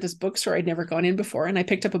guided to go into this bookstore I'd never gone in before. And I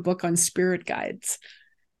picked up a book on spirit guides.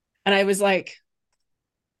 And I was like,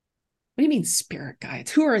 what do you mean spirit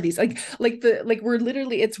guides? Who are these? Like we're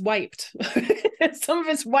literally, it's wiped. Some of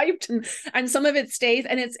it's wiped and some of it stays.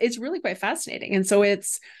 And it's really quite fascinating. And so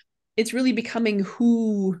it's really becoming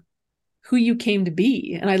who you came to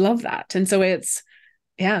be. And I love that. And so it's,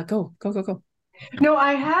 yeah, go. No,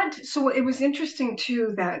 so it was interesting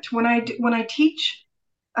too that when I teach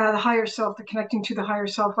the higher self, the connecting to the higher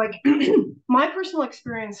self, like my personal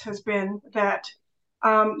experience has been that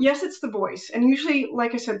yes, it's the voice. And usually,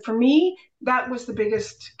 like I said, for me, that was the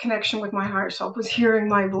biggest connection with my higher self was hearing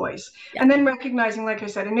my voice. Yeah. And then recognizing, like I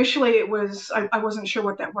said, initially I wasn't sure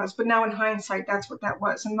what that was, but now in hindsight, that's what that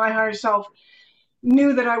was. And my higher self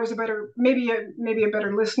knew that I was a better, maybe a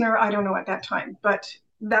better listener. I don't know at that time, but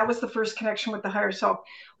that was the first connection with the higher self.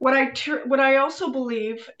 What I also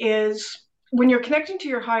believe is when you're connecting to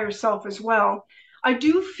your higher self as well, I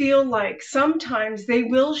do feel like sometimes they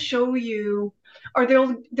will show you, or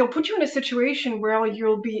they'll put you in a situation where you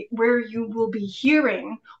will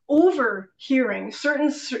be overhearing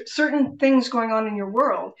certain things going on in your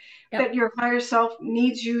world Yep. that your higher self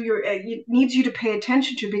needs you to pay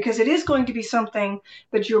attention to, because it is going to be something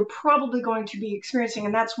that you're probably going to be experiencing,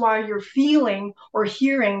 and that's why you're feeling or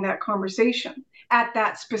hearing that conversation at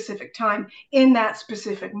that specific time in that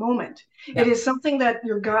specific moment. It Yep. is something that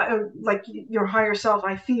your God, like your higher self,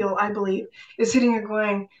 I believe, is sitting here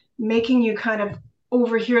going, making you kind of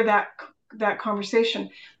overhear that conversation.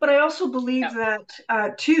 But I also believe Yep.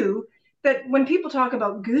 that too, that when people talk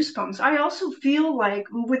about goosebumps, I also feel like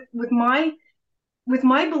with my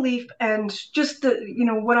belief and just the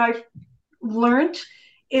what I've learned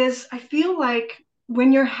is I feel like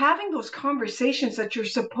when you're having those conversations that you're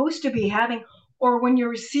supposed to be having, or when you're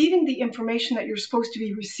receiving the information that you're supposed to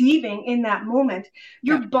be receiving in that moment,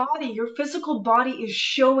 Yep. your physical body is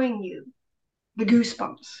showing you the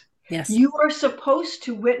goosebumps. Yes. You are supposed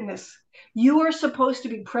to witness, you are supposed to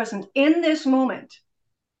be present in this moment,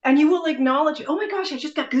 and you will acknowledge it. Oh my gosh, I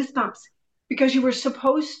just got goosebumps, because you were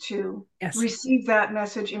supposed to Yes. receive that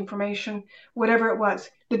message, information, whatever it was.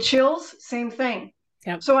 The chills, same thing.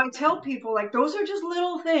 Yep. So I tell people, like, those are just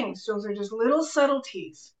little things, those are just little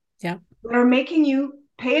subtleties Yep. that are making you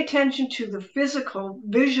pay attention to the physical,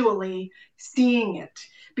 visually seeing it,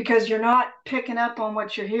 because you're not picking up on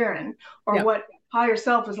what you're hearing or Yep. what higher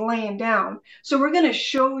self is laying down. So we're going to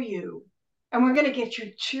show you, and we're going to get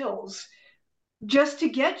you chills just to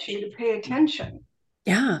get you to pay attention.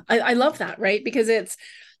 Yeah. I love that, right? Because it's,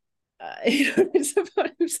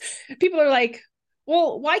 sometimes people are like,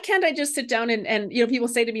 well, why can't I just sit down and, people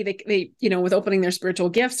say to me, with opening their spiritual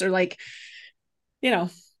gifts, are like, you know,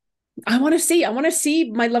 I want to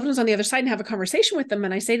see my loved ones on the other side and have a conversation with them.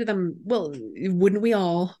 And I say to them, well, wouldn't we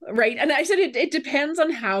all? Right. And I said, it depends on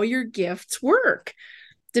how your gifts work.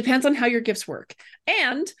 Depends on how your gifts work.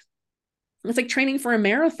 And it's like training for a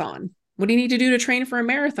marathon. What do you need to do to train for a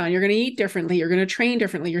marathon? You're going to eat differently. You're going to train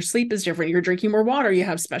differently. Your sleep is different. You're drinking more water. You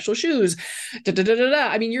have special shoes. Da, da, da, da, da.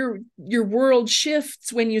 I mean, your world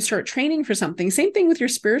shifts when you start training for something. Same thing with your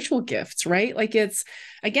spiritual gifts, right? Like I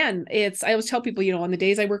always tell people, on the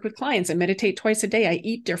days I work with clients, I meditate twice a day. I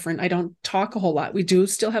eat different. I don't talk a whole lot. We do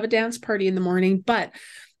still have a dance party in the morning, but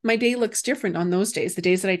my day looks different on those days, the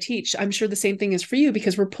days that I teach. I'm sure the same thing is for you,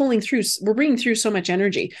 because we're bringing through so much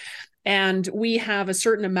energy, and we have a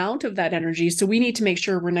certain amount of that energy. So we need to make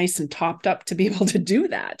sure we're nice and topped up to be able to do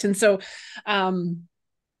that. And so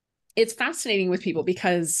it's fascinating with people,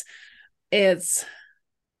 because it's,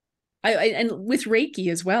 and with Reiki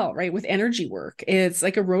as well, right? With energy work, it's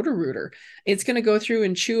like a rotor-rooter. It's going to go through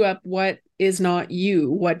and chew up what is not you,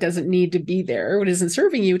 what doesn't need to be there, what isn't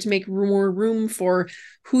serving you, to make more room for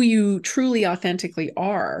who you truly authentically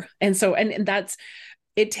are. And so, and that's,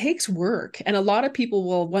 it takes work. And a lot of people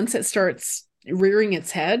will, once it starts rearing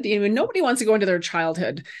its head, nobody wants to go into their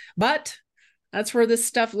childhood, but that's where this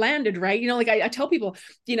stuff landed, right? Like I tell people,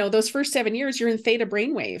 those first 7 years, you're in theta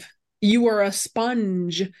brainwave. You are a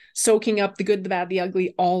sponge soaking up the good, the bad, the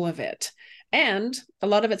ugly, all of it. And a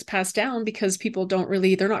lot of it's passed down because people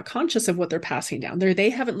they're not conscious of what they're passing down. They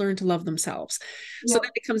haven't learned to love themselves. So Yep.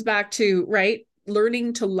 then it comes back to, right,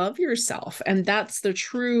 learning to love yourself. And that's I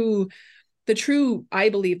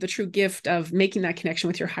believe, the true gift of making that connection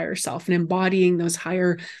with your higher self and embodying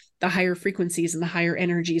the higher frequencies and the higher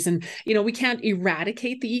energies. And, we can't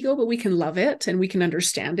eradicate the ego, but we can love it and we can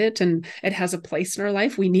understand it, and it has a place in our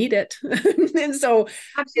life. We need it. And so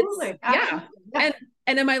Absolutely. yeah. Absolutely. Yeah.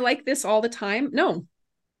 And am I like this all the time? No.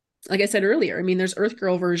 Like I said earlier, I mean, there's Earth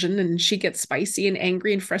Girl version, and she gets spicy and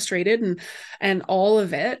angry and frustrated and all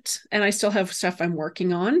of it. And I still have stuff I'm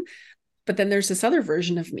working on. But then there's this other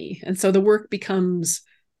version of me. And so the work becomes,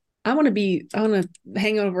 I want to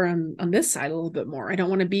hang over on this side a little bit more. I don't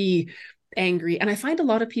want to be angry. And I find a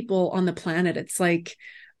lot of people on the planet, it's like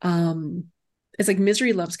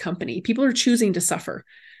misery loves company. People are choosing to suffer,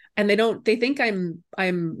 and they think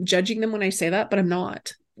I'm judging them when I say that, but I'm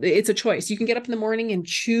not. It's a choice. You can get up in the morning and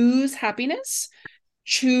choose happiness,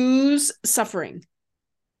 choose suffering.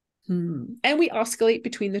 And we oscillate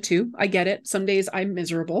between the two. I get it. Some days I'm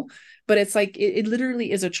miserable, but it's like it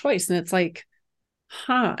literally is a choice. And it's like,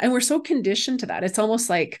 huh. And we're so conditioned to that. It's almost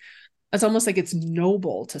like it's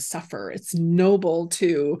noble to suffer. It's noble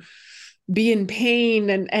to be in pain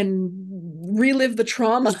and relive the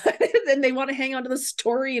trauma. And they want to hang on to the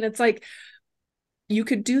story. And it's like, you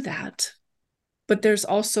could do that. But there's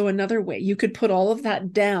also another way. You could put all of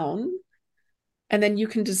that down, and then you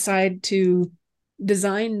can decide to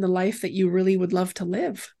design the life that you really would love to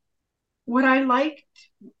live. What I like,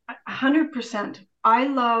 100%.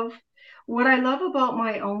 What I love about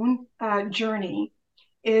my own journey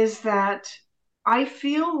is that I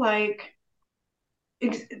feel like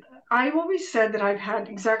ex- I've always said that I've had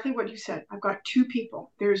exactly what you said. I've got two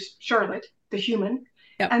people. There's Charlotte, the human,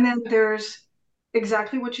 Yep. and then there's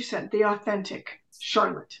exactly what you said, the authentic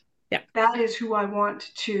Charlotte. Yep. That is who I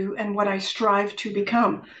want to and what I strive to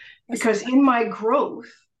become. Yes. Because in my growth,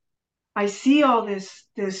 I see all this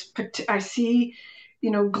I see,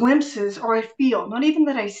 glimpses, or I feel, not even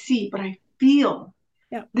that I see, but I feel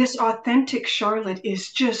Yep. this authentic Charlotte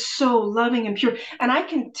is just so loving and pure. And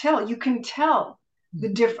you can tell the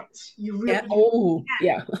difference. Yeah. You Oh,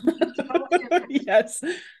 yeah. you can tell the difference. Yes.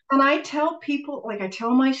 And I tell people, like I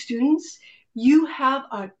tell my students, you have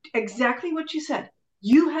exactly what you said.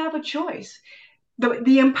 You have a choice.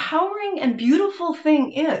 The empowering and beautiful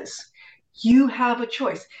thing is you have a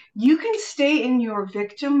choice. You can stay in your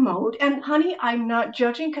victim mode. And honey, I'm not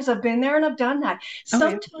judging because I've been there and I've done that. Oh, yeah.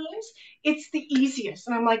 Sometimes it's the easiest.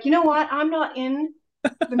 And I'm like, you know what? I'm not in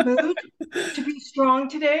the mood to be strong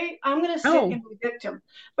today. I'm going to sit in Oh, my victim.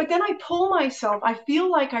 But then I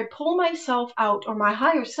feel like I pull myself out, or my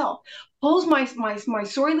higher self pulls my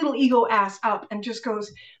sorry little ego ass up and just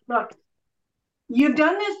goes, look, you've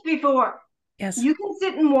done this before. yes. You can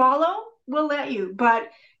sit and wallow, we'll let you, but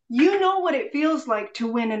you know what it feels like to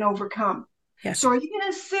win and overcome. Yes. So are you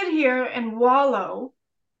going to sit here and wallow,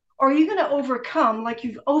 or are you going to overcome like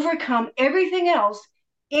you've overcome everything else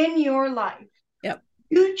in your life? Yep.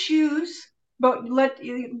 You choose, but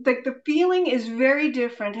the feeling is very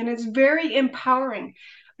different and it's very empowering.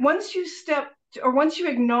 Once you step, or once you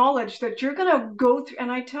acknowledge that you're going to go through,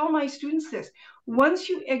 and I tell my students this, once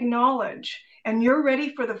you acknowledge and you're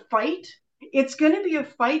ready for the fight, it's going to be a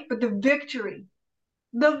fight, but the victory,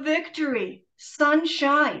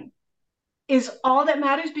 sunshine is all that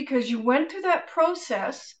matters, because you went through that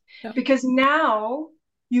process, Yep. because now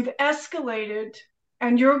you've escalated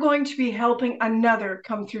and you're going to be helping another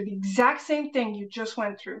come through the exact same thing you just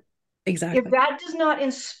went through. If Exactly. that does not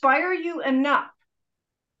inspire you enough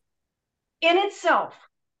in itself,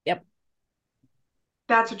 Yep.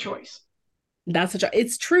 that's a choice.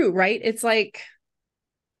 It's true, right? It's like,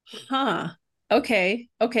 huh. Okay.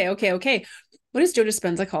 Okay. Okay. Okay. What does Joe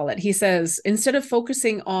Dispenza call it? He says, instead of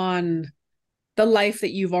focusing on the life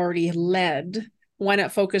that you've already led, why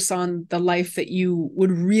not focus on the life that you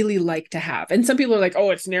would really like to have? And some people are like,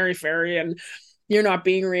 oh, it's nary fairy and you're not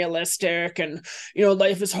being realistic, and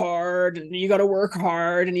life is hard and you got to work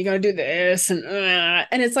hard and you got to do this, and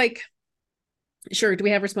it's like, sure, do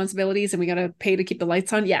we have responsibilities and we got to pay to keep the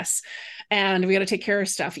lights on? Yes. And we got to take care of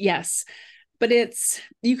stuff. Yes. But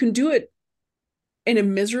you can do it in a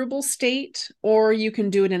miserable state, or you can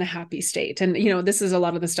do it in a happy state. And this is a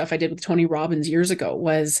lot of the stuff I did with Tony Robbins years ago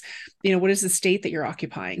was, what is the state that you're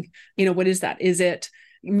occupying? What is that? Is it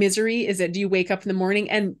misery? Do you wake up in the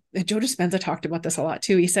morning? And Joe Dispenza talked about this a lot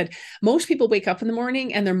too. He said most people wake up in the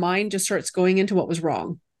morning and their mind just starts going into what was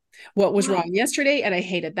wrong yesterday, and I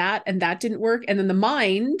hated that, and that didn't work. And then the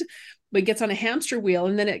mind, it gets on a hamster wheel,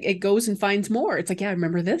 and then it goes and finds more. It's like, yeah,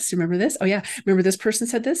 remember this? Remember this? Oh yeah, remember this person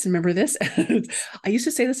said this? Remember this? I used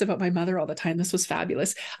to say this about my mother all the time. This was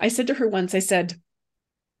fabulous. I said to her once, I said,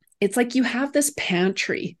 it's like you have this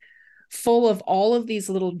pantry full of all of these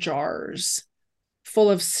little jars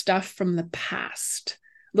full of stuff from the past,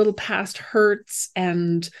 little past hurts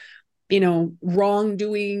and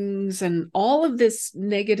wrongdoings and all of this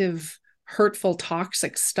negative, hurtful,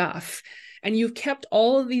 toxic stuff. And you've kept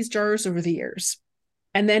all of these jars over the years.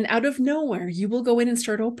 And then out of nowhere, you will go in and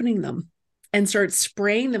start opening them and start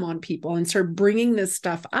spraying them on people and start bringing this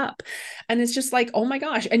stuff up. And it's just like, oh my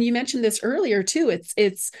gosh. And you mentioned this earlier too.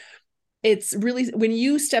 It's really, when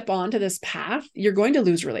you step onto this path, you're going to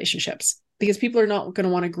lose relationships because people are not going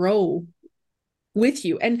to want to grow with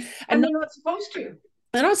you. And And they're not supposed to.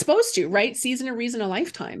 They're not supposed to, right? Season, a reason, a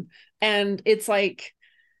lifetime. And it's like,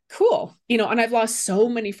 cool. And I've lost so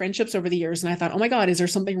many friendships over the years. And I thought, oh my God, is there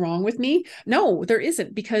something wrong with me? No, there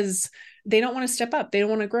isn't, because they don't want to step up. They don't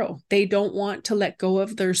want to grow. They don't want to let go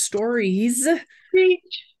of their stories.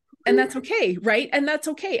 Preach. and that's okay, right? And that's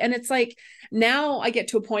okay. And it's like now I get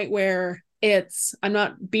to a point where I'm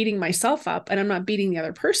not beating myself up and I'm not beating the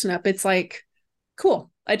other person up. It's like,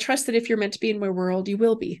 cool. I trust that if you're meant to be in my world, you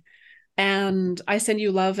will be. And I send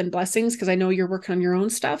you love and blessings because I know you're working on your own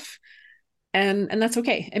stuff. And that's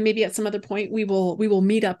okay. And maybe at some other point we will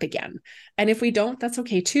meet up again. And if we don't, that's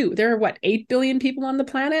okay too. There are what, 8 billion people on the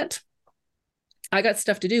planet? I got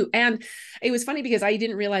stuff to do. And it was funny because I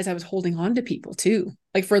didn't realize I was holding on to people too.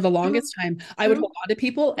 Like for the True, longest time, I would hold true. on to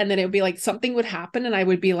people and then it would be like something would happen and I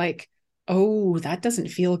would be like, oh, that doesn't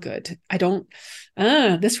feel good. I don't,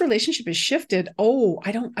 this relationship has shifted. Oh,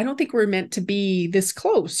 I don't think we're meant to be this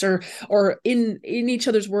close or in each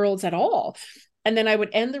other's worlds at all. And then I would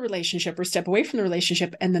end the relationship or step away from the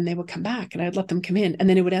relationship and then they would come back and I'd let them come in and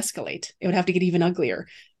then it would escalate. It would have to get even uglier.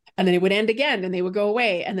 And then it would end again and they would go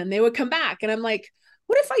away and then they would come back. And I'm like,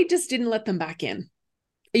 what if I just didn't let them back in?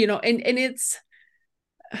 And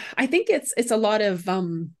I think it's a lot of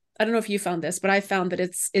I don't know if you found this, but I found that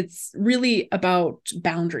it's really about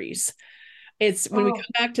boundaries. It's when we come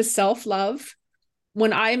Oh, back to self-love,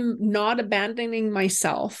 when I'm not abandoning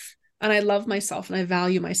myself and I love myself and I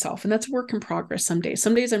value myself. And that's work in progress some days.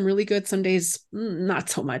 Some days I'm really good, some days not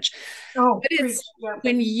so much. oh, But preach. it's Yeah.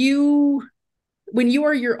 when you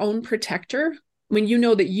are your own protector, when you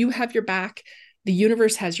know that you have your back, the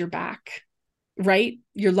universe has your back, right?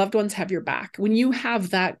 Your loved ones have your back. When you have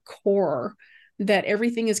that core that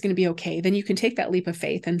everything is going to be okay, then you can take that leap of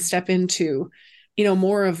faith and step into,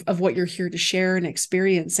 more of what you're here to share and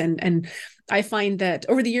experience. And I find that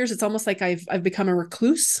over the years, it's almost like I've become a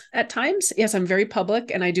recluse at times. Yes, I'm very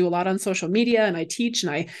public and I do a lot on social media and I teach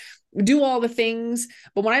and I do all the things.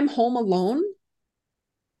 But when I'm home alone,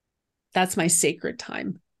 that's my sacred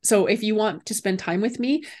time. So if you want to spend time with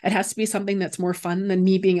me, it has to be something that's more fun than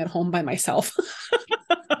me being at home by myself.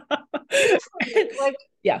 Seriously, like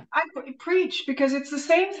Yeah. I preach because it's the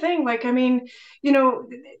same thing. Like, I mean, you know,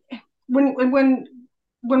 when when when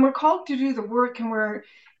when we're called to do the work and we're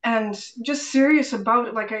and just serious about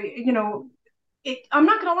it, like I'm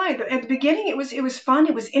not gonna lie. At the beginning, it was fun,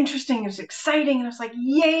 it was interesting, it was exciting, and I was like,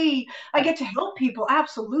 "Yay! I Yep. get to help people."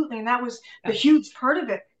 Absolutely, and that was the Yep. huge part of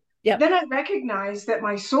it. Yep. Then I recognized that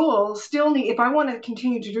my soul still need. If I want to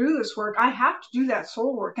continue to do this work, I have to do that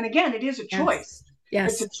soul work. And again, it is a Yes. choice.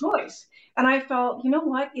 It's a Yes. choice. And I felt, you know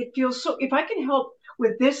what? It feels so. If I can help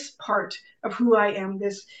with this part of who I am,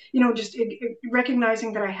 this, just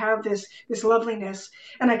recognizing that I have this loveliness,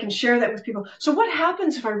 and I can share that with people. So what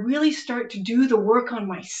happens if I really start to do the work on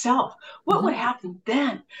myself? What would Mhm. happen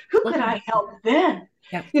then? Who What could would I happen? help then?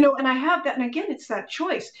 Yep. And I have that. And again, it's that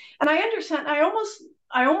choice. And I understand. I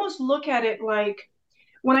almost look at it like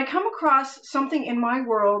when I come across something in my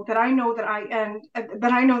world that I know that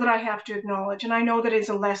I have to acknowledge, and I know that it's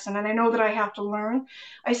a lesson, and I know that I have to learn.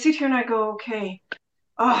 I sit here and I go, okay,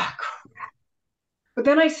 oh, but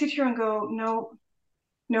then I sit here and go, no,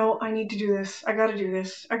 no, I need to do this. I got to do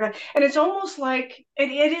this. And it's almost like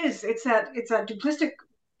it is. It's that duplistic,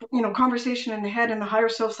 conversation in the head and the higher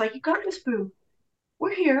self's like, you got this, boo.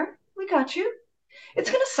 We're here. We got you. It's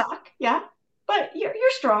Yep. gonna suck, yeah, but you're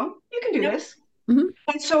strong. You can do Yep. this. Hmm.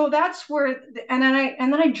 And so that's where, and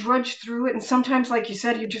then I drudge through it. And sometimes, like you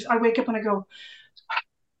said, I wake up and I go,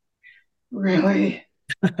 really?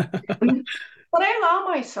 But I allow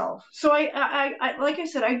myself. So like I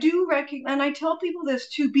said, I do recognize, and I tell people this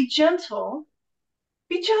too: be gentle.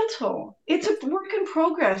 Be gentle. It's a work in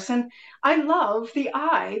progress. And I love the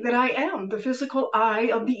I that I am, the physical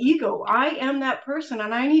I of the ego. I am that person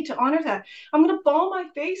and I need to honor that. I'm going to ball my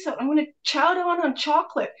face out. I'm going to chow down on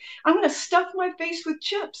chocolate. I'm going to stuff my face with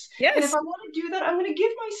chips. And if Yes. I want to do that, I'm going to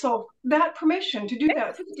give myself that permission to do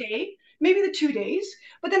that for the day, maybe the 2 days.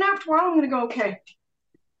 But then after a while, I'm going to go, okay,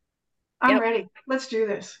 I'm Yep. ready. Let's do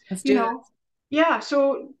this. Let's You do this. know, yeah.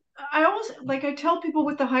 So I always like I tell people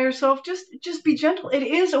with the higher self, just be gentle. It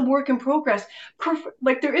is a work in progress.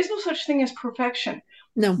 Like there is no such thing as perfection.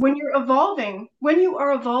 No. When you are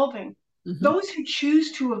evolving, Hmm. those who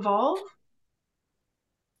choose to evolve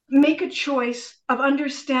make a choice of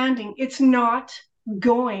understanding it's not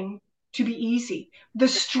going to be easy. The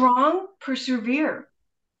strong persevere.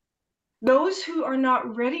 Those who are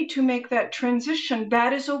not ready to make that transition,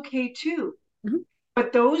 that is okay too. Hmm.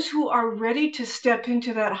 But those who are ready to step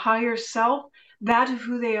into that higher self, that of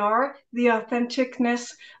who they are, the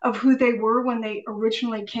authenticness of who they were when they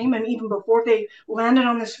originally came and even before they landed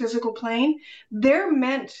on this physical plane, they're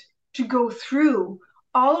meant to go through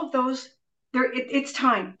all of those. It's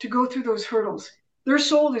time to go through those hurdles. Their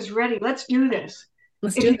soul is ready. Let's do this.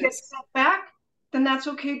 Let's If do you get this. set back, then that's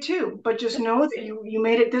okay too. But just know that you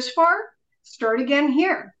made it this far. Start again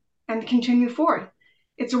here and continue forth.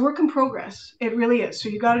 it's a work in progress. It really is. So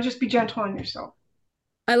you got to just be gentle on yourself.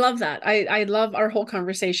 I love that. I love our whole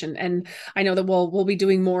conversation, and I know that we'll be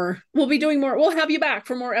doing more. We'll be doing more. We'll have you back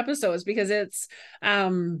for more episodes because it's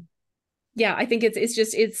yeah, I think it's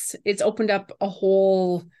just it's opened up a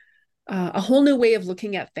whole new way of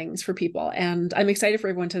looking at things for people, and I'm excited for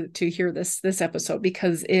everyone to hear this episode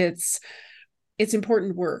because it's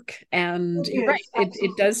important work, and It you're right, is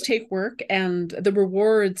it does absolutely. take work, and the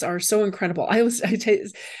rewards are so incredible.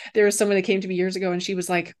 There was someone that came to me years ago and she was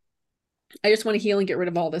like, I just want to heal and get rid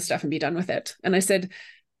of all this stuff and be done with it. And I said,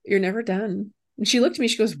 you're never done. And she looked at me,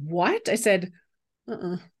 she goes, what? I said,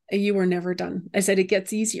 uh-uh, you were never done. I said, it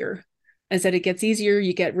gets easier. I said, it gets easier.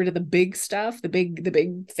 You get rid of the big stuff, the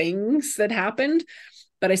big things that happened.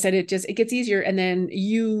 But I said, it gets easier. And then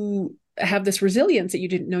you have this resilience that you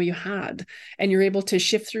didn't know you had, and you're able to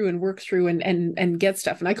shift through and work through and get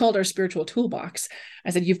stuff. And I called our spiritual toolbox.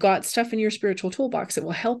 I said, you've got stuff in your spiritual toolbox that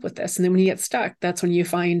will help with this. And then when you get stuck, that's when you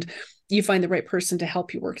find the right person to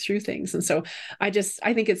help you work through things. And so I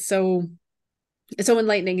think it's so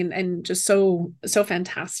enlightening and just so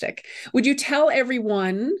fantastic. Would you tell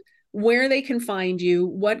everyone where they can find you,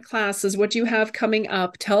 what classes, what you have coming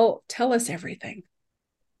up? Tell us everything.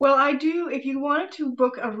 Well, I do. If you wanted to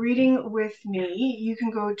book a reading with me, you can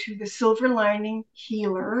go to the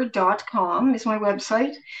silverlininghealer.com is my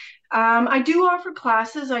website. I do offer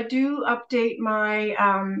classes. I do update my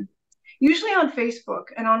usually on Facebook,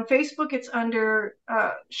 and on Facebook it's under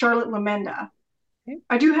Charlotte Lomenda. Okay.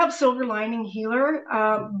 I do have Silver Lining Healer,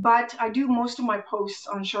 but I do most of my posts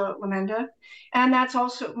on Charlotte Lomenda, and that's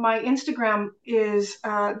also my Instagram is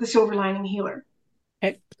the Silver Lining Healer.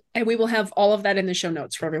 Okay. And we will have all of that in the show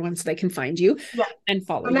notes for everyone so they can find you Yeah. and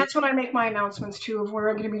follow And you. that's when I make my announcements too of where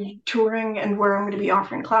I'm going to be touring and where I'm going to be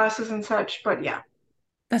offering classes and such. But yeah,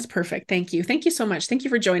 That's perfect. Thank you. Thank you so much. Thank you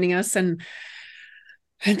for joining us, and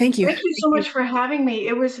thank you. thank you Thank so you. much for having me.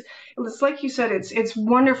 It was like you said, it's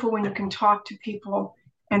wonderful when you can talk to people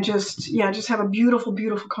and just have a beautiful,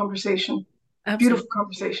 beautiful conversation. Absolutely. Beautiful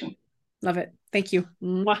conversation. Love it. Thank you.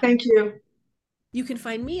 Mwah. Thank you. You can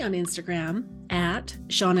find me on Instagram at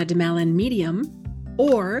Shauna DeMalin Medium,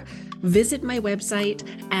 or visit my website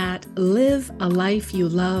at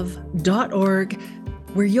livealifeyoulove.org,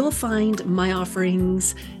 where you'll find my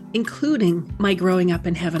offerings, including my Growing Up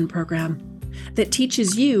in Heaven program that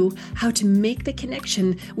teaches you how to make the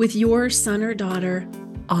connection with your son or daughter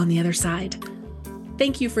on the other side.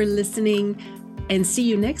 Thank you for listening, and see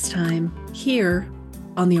you next time here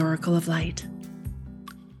on the Oracle of Light.